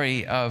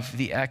story of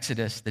the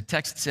Exodus. The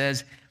text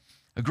says,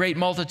 a great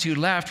multitude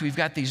left. We've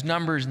got these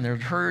numbers and their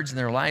herds and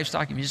their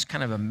livestock. And you just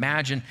kind of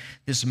imagine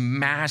this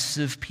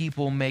massive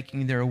people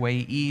making their way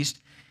east.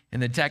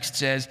 And the text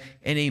says,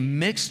 and a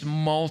mixed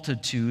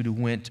multitude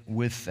went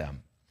with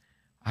them.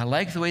 I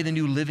like the way the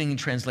New Living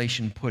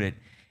Translation put it.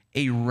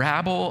 A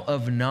rabble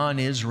of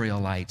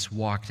non-Israelites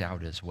walked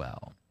out as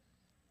well.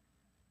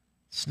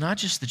 It's not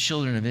just the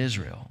children of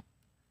Israel.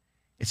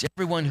 It's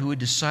everyone who had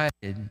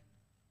decided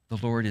the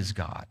Lord is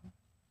God.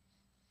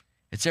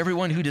 It's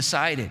everyone who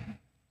decided,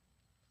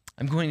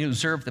 I'm going to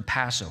observe the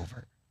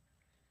Passover,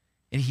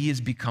 and he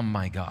has become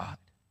my God.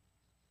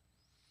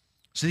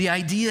 So the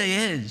idea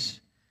is,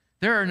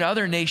 there are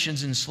other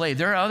nations enslaved.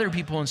 There are other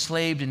people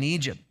enslaved in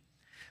Egypt.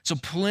 So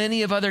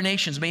plenty of other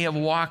nations may have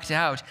walked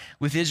out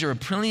with Israel.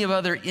 Plenty of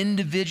other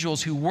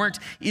individuals who weren't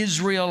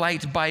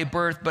Israelites by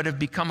birth but have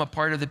become a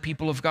part of the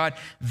people of God.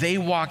 They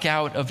walk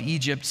out of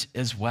Egypt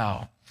as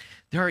well.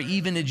 There are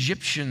even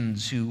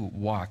Egyptians who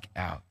walk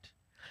out.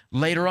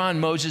 Later on,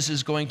 Moses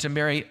is going to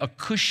marry a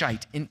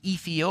Cushite, an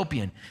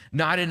Ethiopian,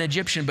 not an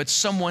Egyptian, but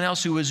someone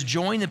else who has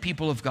joined the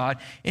people of God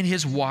and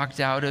has walked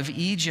out of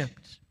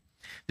Egypt.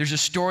 There's a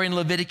story in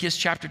Leviticus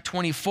chapter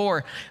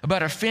 24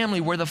 about a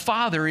family where the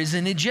father is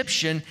an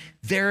Egyptian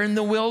there in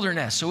the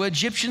wilderness. So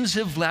Egyptians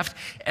have left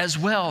as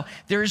well.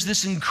 There's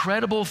this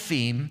incredible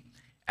theme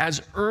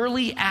as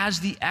early as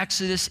the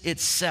Exodus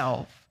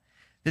itself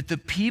that the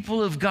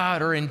people of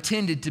God are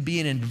intended to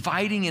be an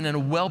inviting and a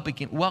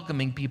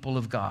welcoming people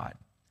of God.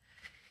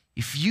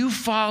 If you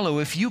follow,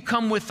 if you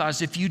come with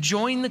us, if you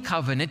join the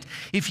covenant,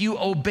 if you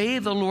obey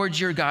the Lord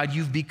your God,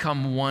 you've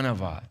become one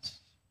of us.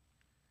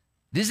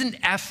 It isn't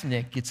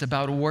ethnic, it's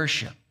about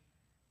worship,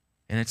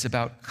 and it's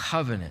about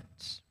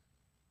covenants.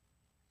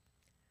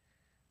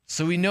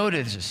 So we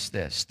notice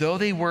this. Though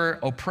they were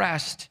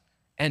oppressed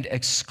and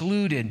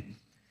excluded,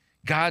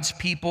 God's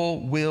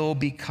people will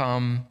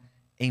become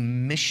a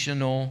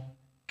missional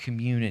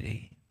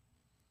community.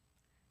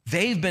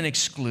 They've been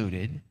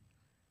excluded,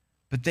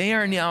 but they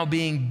are now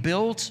being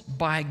built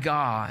by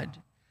God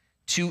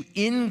to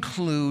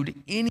include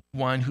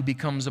anyone who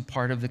becomes a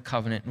part of the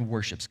covenant and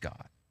worships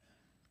God.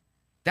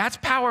 That's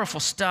powerful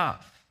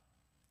stuff.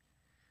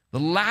 The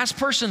last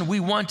person we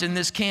want in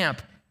this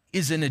camp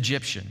is an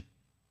Egyptian.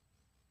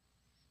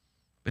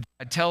 But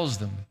God tells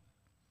them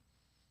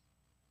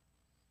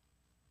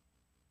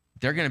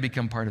they're going to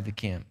become part of the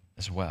camp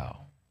as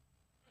well.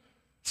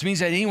 This means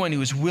that anyone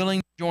who is willing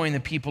to join the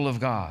people of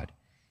God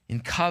in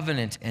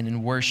covenant and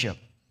in worship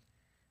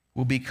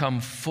will become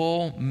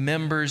full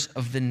members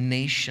of the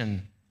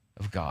nation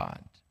of God.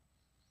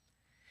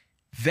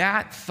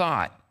 That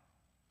thought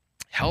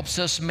helps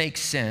us make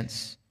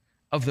sense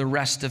of the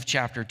rest of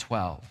chapter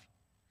 12.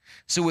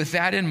 So with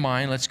that in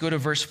mind, let's go to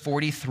verse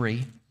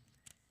 43,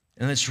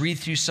 and let's read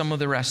through some of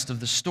the rest of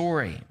the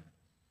story.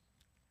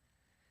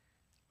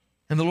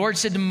 And the Lord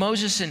said to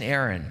Moses and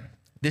Aaron,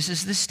 this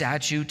is the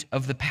statute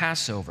of the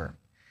Passover.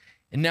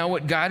 And now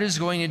what God is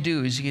going to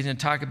do is he's going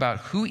to talk about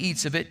who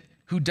eats of it,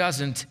 who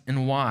doesn't,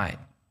 and why.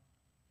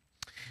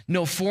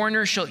 No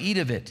foreigner shall eat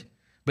of it,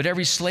 but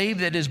every slave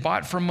that is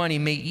bought for money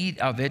may eat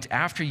of it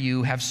after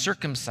you have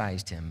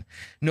circumcised him.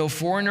 No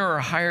foreigner or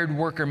hired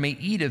worker may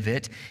eat of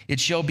it. It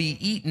shall be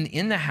eaten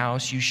in the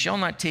house. You shall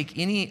not take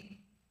any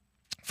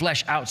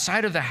flesh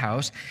outside of the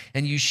house,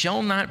 and you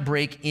shall not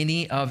break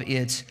any of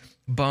its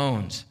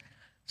bones.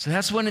 So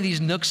that's one of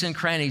these nooks and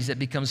crannies that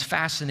becomes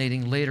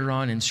fascinating later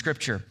on in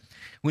Scripture.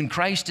 When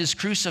Christ is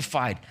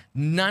crucified,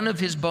 none of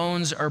his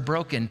bones are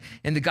broken.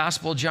 And the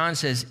Gospel of John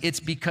says it's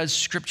because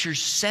Scripture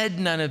said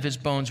none of his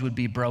bones would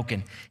be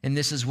broken. And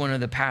this is one of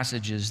the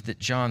passages that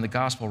John, the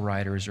Gospel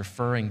writer, is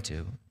referring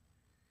to.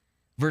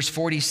 Verse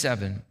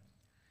 47,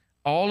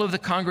 all of the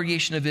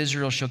congregation of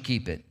Israel shall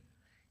keep it.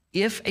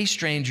 If a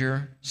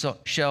stranger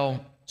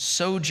shall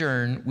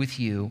sojourn with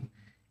you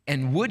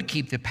and would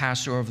keep the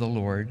Passover of the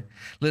Lord,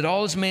 let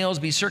all his males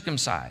be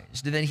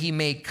circumcised, that he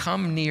may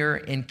come near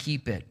and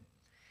keep it.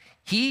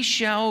 He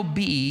shall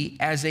be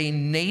as a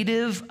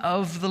native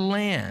of the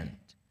land,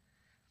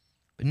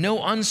 but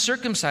no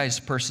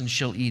uncircumcised person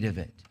shall eat of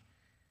it.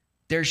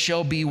 There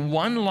shall be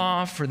one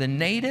law for the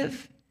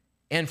native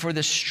and for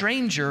the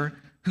stranger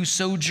who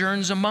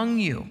sojourns among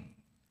you.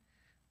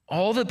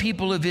 All the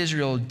people of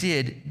Israel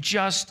did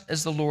just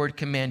as the Lord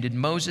commanded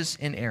Moses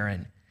and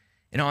Aaron.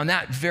 And on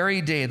that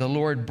very day, the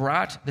Lord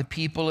brought the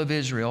people of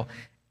Israel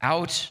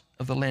out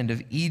of the land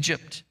of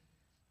Egypt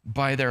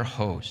by their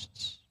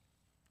hosts.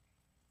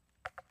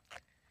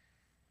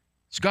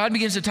 So God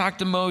begins to talk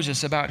to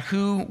Moses about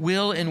who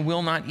will and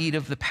will not eat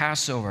of the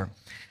Passover.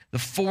 The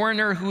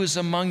foreigner who is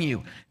among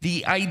you.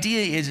 The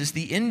idea is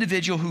the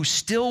individual who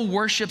still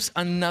worships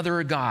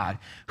another God,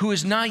 who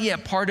is not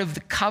yet part of the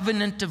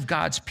covenant of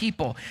God's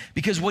people.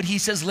 Because what he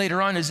says later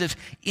on is if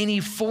any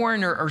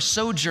foreigner or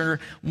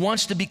sojourner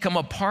wants to become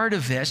a part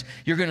of this,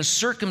 you're going to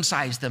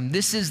circumcise them.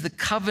 This is the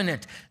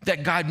covenant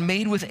that God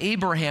made with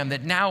Abraham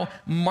that now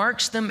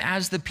marks them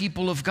as the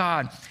people of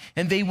God.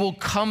 And they will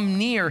come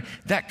near.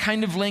 That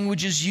kind of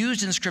language is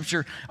used in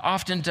Scripture,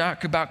 often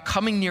talk about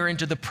coming near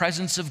into the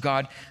presence of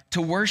God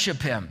to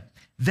worship him.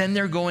 Then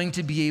they're going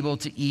to be able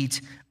to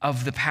eat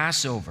of the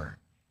Passover.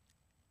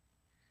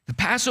 The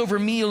Passover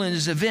meal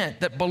is an event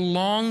that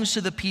belongs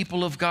to the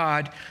people of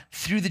God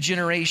through the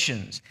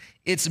generations.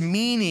 Its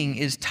meaning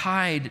is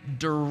tied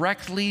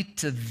directly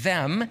to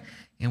them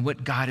and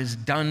what God has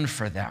done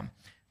for them.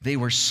 They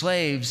were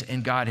slaves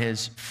and God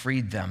has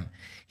freed them.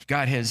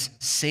 God has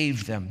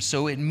saved them.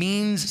 So it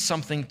means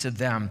something to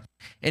them.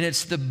 And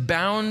it's the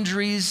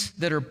boundaries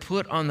that are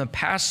put on the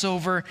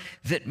Passover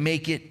that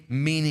make it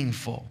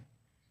meaningful.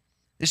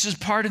 This is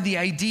part of the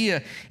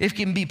idea. If it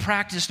can be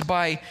practiced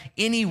by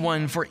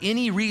anyone for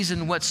any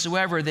reason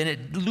whatsoever, then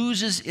it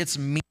loses its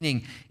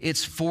meaning,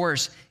 its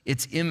force,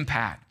 its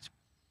impact.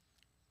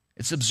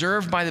 It's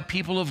observed by the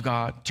people of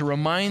God to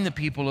remind the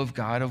people of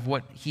God of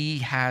what he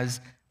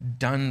has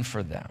done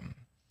for them.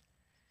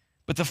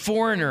 But the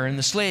foreigner and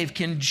the slave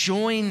can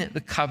join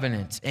the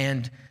covenant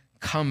and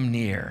come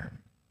near.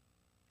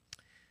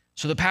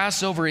 So the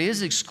Passover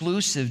is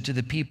exclusive to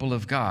the people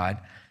of God,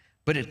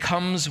 but it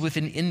comes with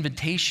an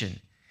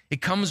invitation.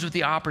 It comes with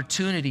the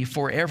opportunity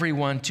for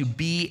everyone to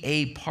be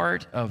a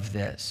part of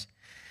this.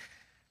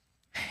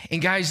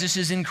 And guys, this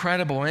is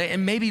incredible.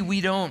 And maybe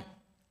we don't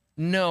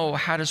know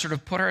how to sort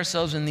of put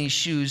ourselves in these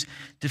shoes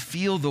to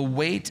feel the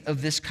weight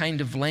of this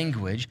kind of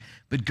language,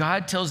 but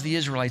God tells the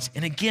Israelites,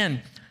 and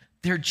again,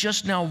 they're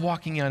just now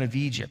walking out of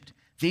Egypt.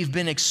 They've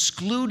been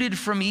excluded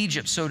from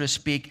Egypt, so to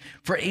speak,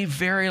 for a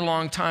very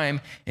long time.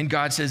 And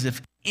God says,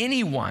 if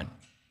anyone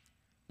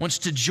wants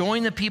to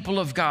join the people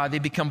of God, they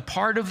become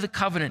part of the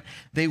covenant,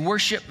 they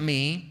worship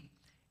me,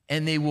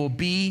 and they will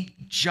be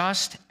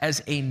just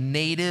as a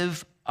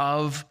native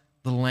of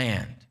the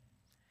land.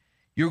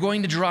 You're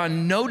going to draw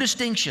no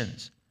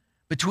distinctions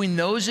between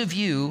those of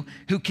you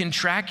who can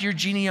track your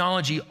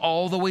genealogy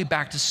all the way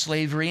back to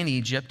slavery in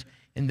Egypt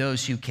and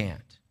those who can't.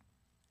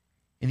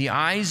 In the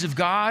eyes of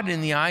God, in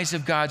the eyes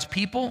of God's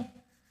people,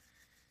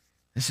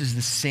 this is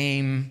the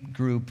same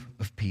group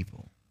of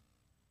people.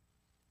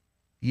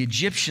 The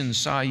Egyptians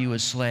saw you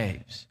as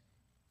slaves.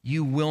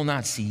 You will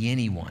not see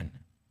anyone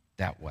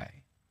that way.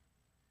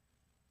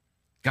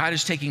 God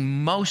is taking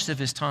most of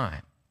his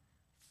time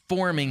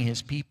forming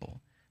his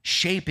people,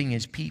 shaping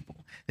his people,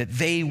 that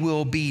they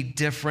will be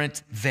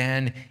different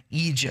than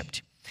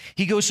Egypt.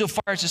 He goes so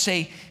far as to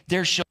say,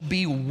 there shall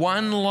be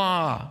one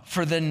law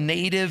for the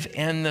native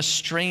and the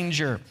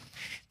stranger.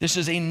 This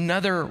is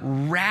another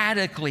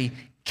radically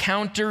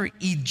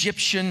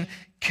counter-Egyptian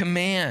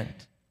command.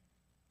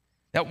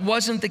 That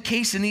wasn't the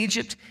case in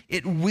Egypt.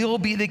 It will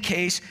be the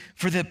case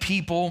for the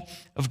people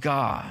of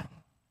God.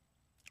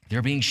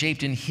 They're being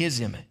shaped in his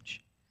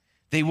image.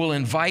 They will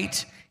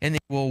invite and they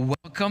will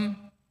welcome.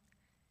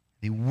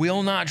 They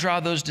will not draw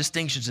those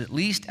distinctions, at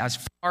least as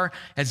far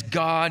as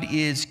God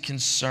is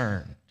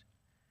concerned.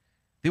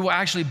 They will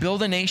actually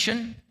build a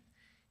nation.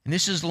 And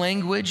this is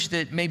language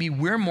that maybe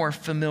we're more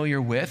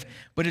familiar with,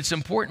 but it's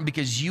important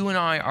because you and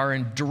I are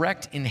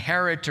direct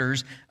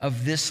inheritors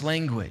of this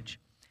language.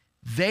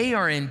 They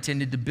are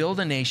intended to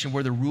build a nation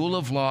where the rule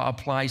of law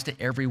applies to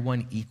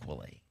everyone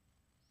equally.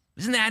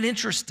 Isn't that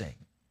interesting?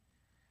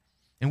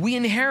 And we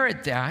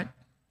inherit that.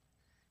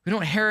 We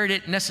don't inherit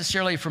it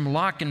necessarily from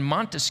Locke and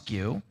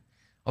Montesquieu,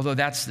 although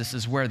this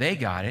is where they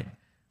got it.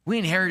 We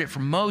inherit it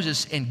from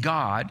Moses and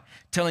God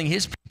telling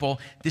his people,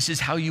 this is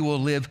how you will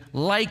live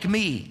like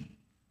me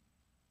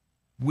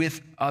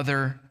with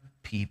other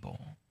people.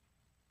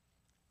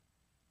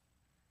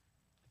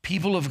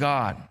 People of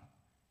God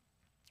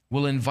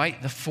will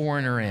invite the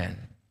foreigner in.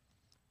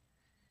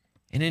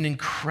 And an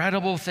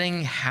incredible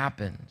thing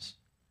happens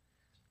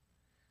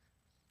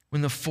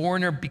when the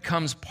foreigner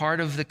becomes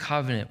part of the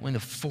covenant, when the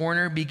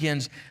foreigner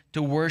begins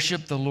to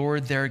worship the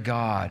Lord their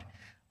God.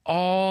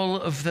 All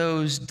of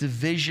those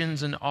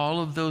divisions and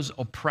all of those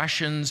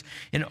oppressions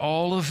and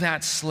all of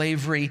that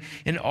slavery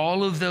and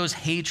all of those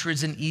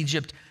hatreds in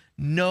Egypt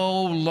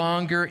no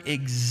longer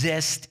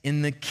exist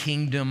in the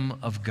kingdom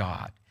of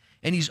God.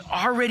 And he's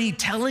already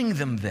telling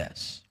them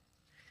this.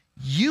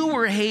 You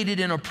were hated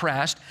and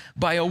oppressed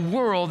by a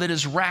world that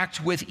is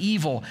racked with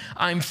evil.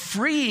 I'm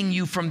freeing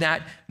you from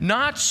that,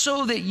 not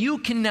so that you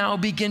can now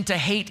begin to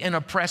hate and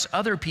oppress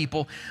other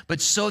people, but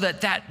so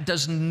that that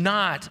does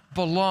not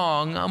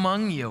belong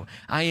among you.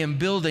 I am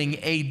building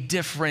a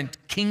different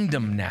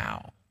kingdom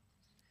now.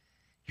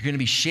 You're going to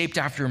be shaped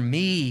after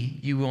me.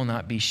 You will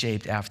not be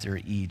shaped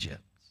after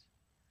Egypt.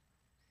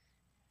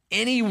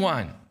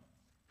 Anyone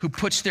who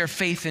puts their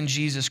faith in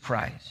Jesus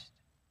Christ,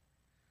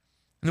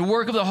 and the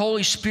work of the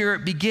Holy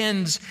Spirit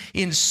begins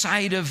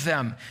inside of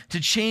them to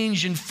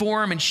change and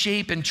form and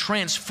shape and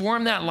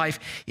transform that life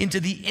into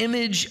the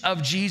image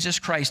of Jesus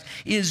Christ,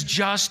 is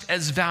just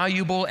as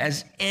valuable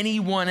as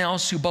anyone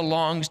else who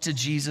belongs to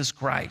Jesus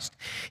Christ.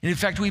 And in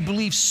fact, we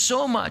believe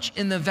so much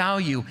in the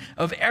value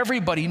of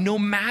everybody, no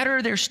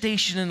matter their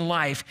station in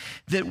life,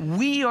 that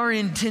we are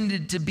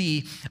intended to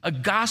be a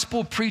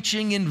gospel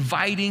preaching,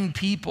 inviting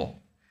people.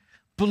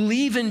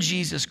 Believe in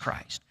Jesus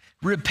Christ.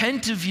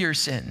 Repent of your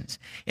sins,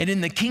 and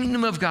in the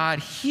kingdom of God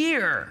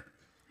here,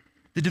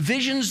 the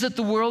divisions that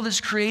the world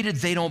has created,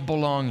 they don't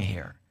belong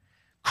here.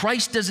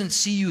 Christ doesn't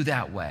see you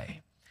that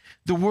way.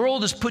 The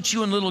world has put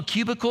you in little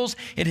cubicles.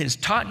 It has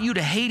taught you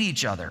to hate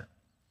each other.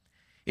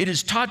 It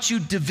has taught you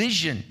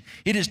division.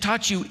 It has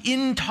taught you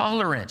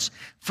intolerance.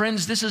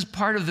 Friends, this is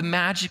part of the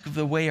magic of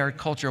the way our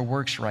culture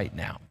works right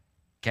now,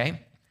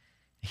 okay?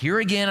 Here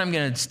again, I'm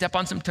going to step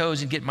on some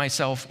toes and get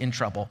myself in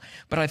trouble.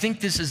 But I think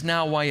this is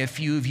now why a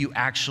few of you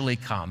actually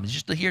come, is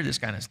just to hear this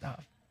kind of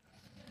stuff.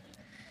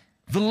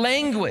 The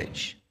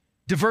language,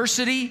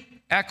 diversity,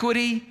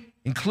 equity,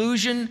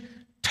 inclusion,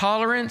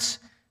 tolerance,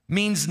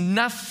 means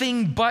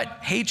nothing but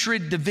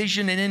hatred,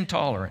 division, and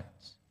intolerance.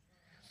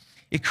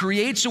 It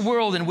creates a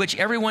world in which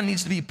everyone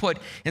needs to be put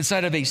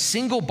inside of a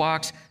single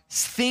box,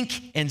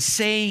 think and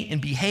say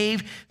and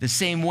behave the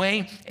same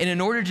way. And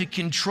in order to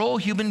control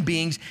human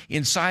beings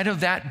inside of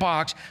that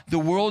box, the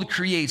world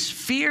creates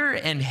fear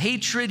and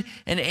hatred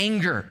and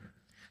anger.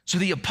 So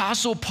the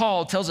Apostle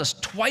Paul tells us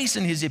twice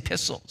in his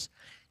epistles,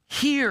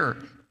 here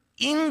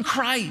in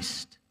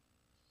Christ,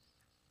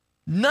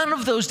 none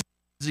of those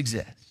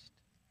exist.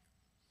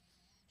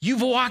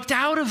 You've walked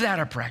out of that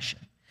oppression.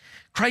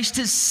 Christ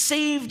has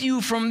saved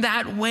you from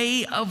that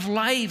way of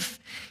life.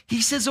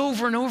 He says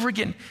over and over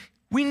again,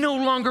 we no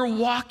longer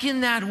walk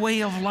in that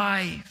way of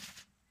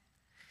life.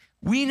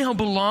 We now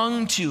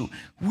belong to,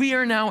 we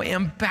are now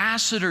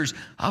ambassadors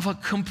of a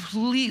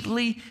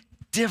completely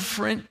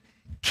different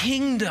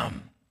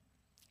kingdom.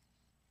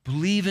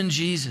 Believe in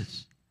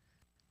Jesus.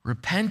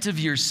 Repent of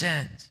your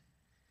sins.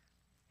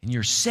 And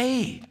you're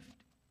saved.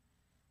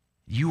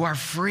 You are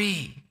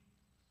free.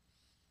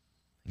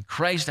 And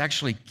Christ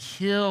actually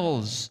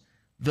kills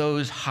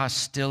those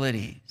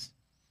hostilities.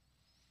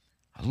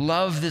 I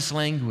love this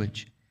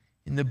language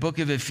in the book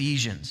of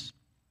Ephesians.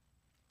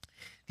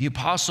 The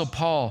Apostle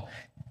Paul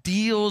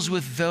deals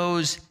with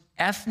those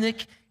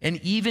ethnic and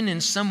even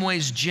in some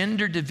ways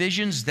gender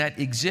divisions that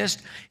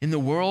exist in the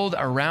world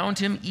around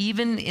him,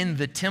 even in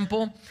the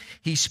temple.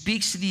 He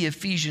speaks to the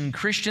Ephesian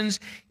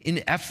Christians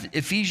in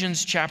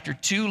Ephesians chapter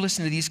 2.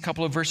 Listen to these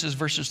couple of verses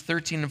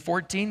 13 and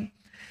 14.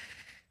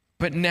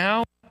 But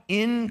now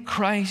in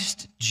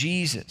Christ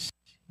Jesus,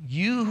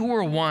 you who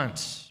were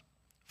once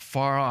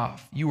far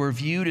off, you were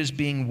viewed as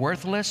being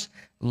worthless,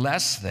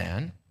 less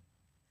than,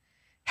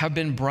 have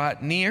been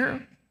brought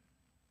near.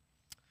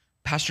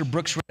 Pastor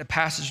Brooks read a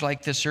passage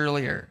like this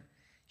earlier.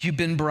 You've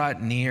been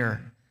brought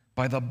near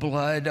by the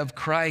blood of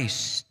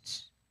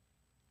Christ.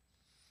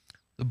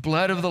 The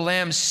blood of the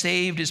Lamb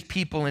saved his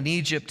people in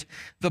Egypt.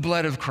 The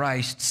blood of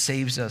Christ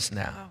saves us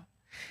now.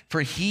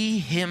 For he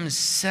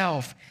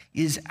himself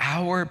is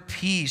our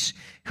peace,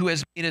 who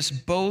has made us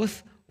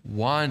both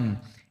one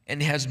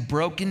and has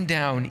broken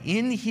down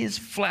in his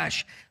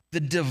flesh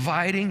the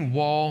dividing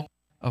wall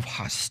of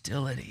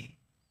hostility.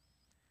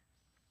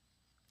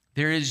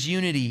 There is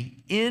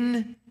unity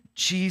in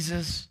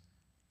Jesus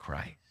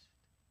Christ.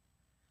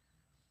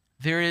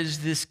 There is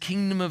this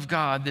kingdom of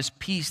God, this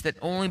peace that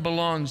only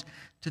belongs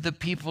to the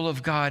people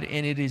of God,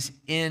 and it is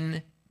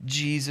in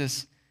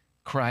Jesus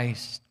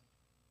Christ.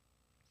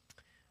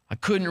 I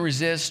couldn't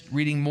resist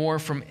reading more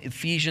from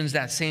Ephesians,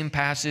 that same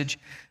passage.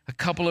 A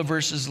couple of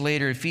verses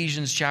later,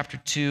 Ephesians chapter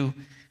 2,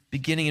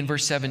 beginning in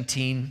verse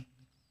 17,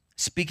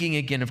 speaking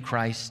again of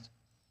Christ.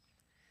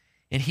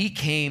 And he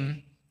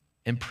came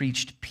and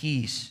preached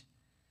peace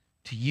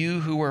to you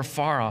who were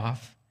far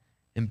off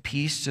and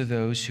peace to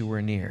those who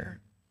were near.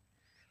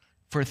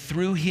 For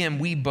through him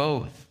we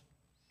both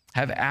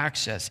have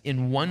access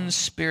in one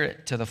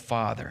spirit to the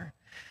Father.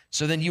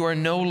 So then you are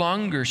no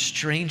longer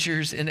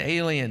strangers and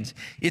aliens.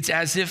 It's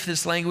as if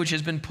this language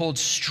has been pulled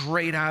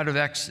straight out of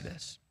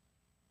Exodus.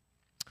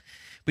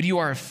 But you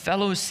are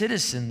fellow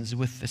citizens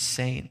with the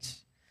saints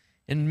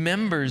and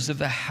members of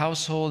the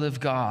household of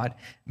God,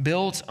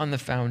 built on the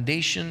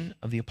foundation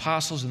of the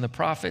apostles and the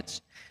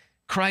prophets,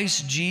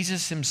 Christ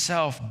Jesus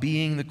himself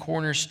being the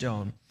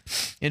cornerstone,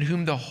 in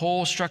whom the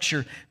whole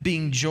structure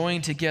being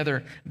joined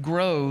together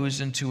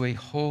grows into a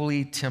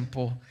holy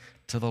temple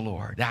to the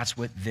Lord. That's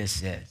what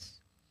this is.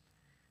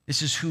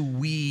 This is who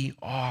we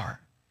are.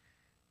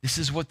 This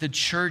is what the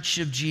church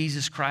of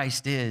Jesus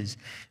Christ is.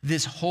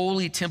 This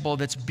holy temple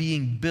that's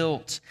being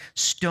built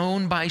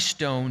stone by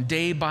stone,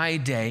 day by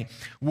day,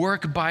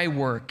 work by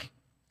work,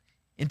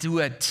 into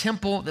a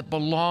temple that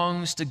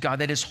belongs to God,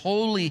 that is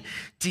holy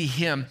to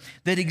Him,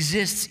 that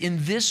exists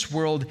in this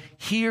world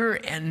here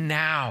and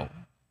now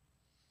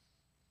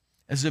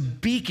as a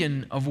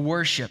beacon of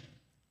worship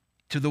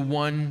to the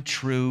one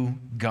true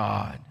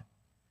God.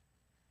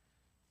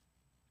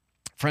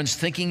 Friends,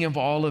 thinking of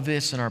all of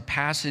this in our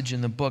passage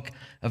in the book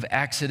of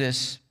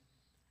Exodus,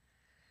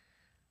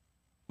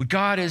 what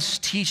God is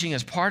teaching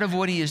us, part of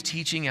what He is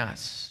teaching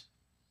us,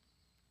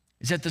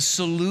 is that the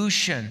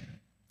solution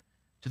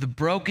to the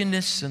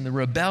brokenness and the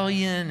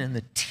rebellion and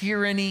the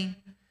tyranny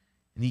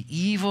and the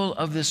evil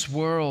of this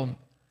world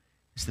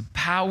is the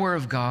power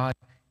of God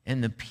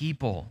and the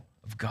people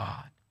of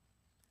God.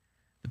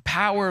 The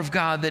power of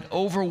God that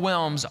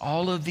overwhelms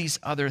all of these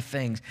other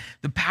things.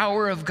 The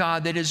power of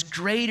God that is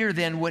greater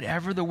than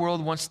whatever the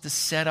world wants to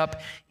set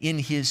up in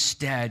His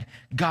stead.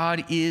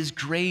 God is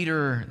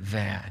greater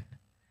than.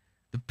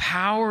 The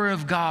power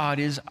of God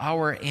is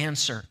our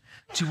answer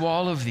to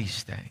all of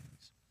these things.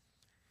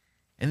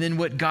 And then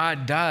what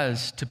God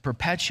does to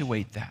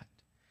perpetuate that,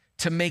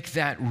 to make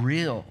that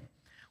real,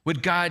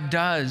 what God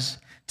does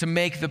to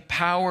make the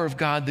power of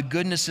God, the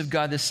goodness of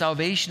God, the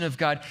salvation of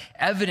God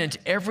evident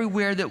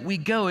everywhere that we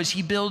go as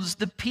He builds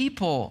the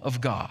people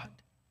of God.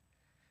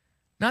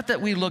 Not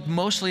that we look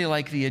mostly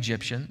like the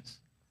Egyptians,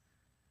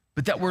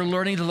 but that we're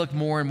learning to look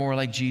more and more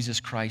like Jesus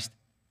Christ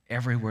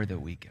everywhere that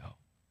we go.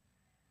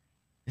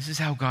 This is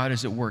how God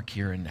is at work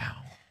here and now.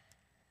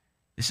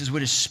 This is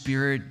what His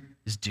Spirit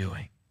is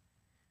doing.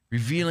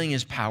 Revealing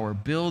His power,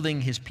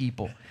 building His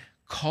people,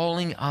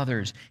 calling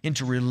others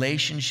into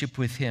relationship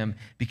with Him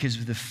because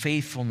of the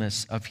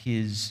faithfulness of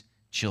His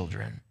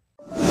children.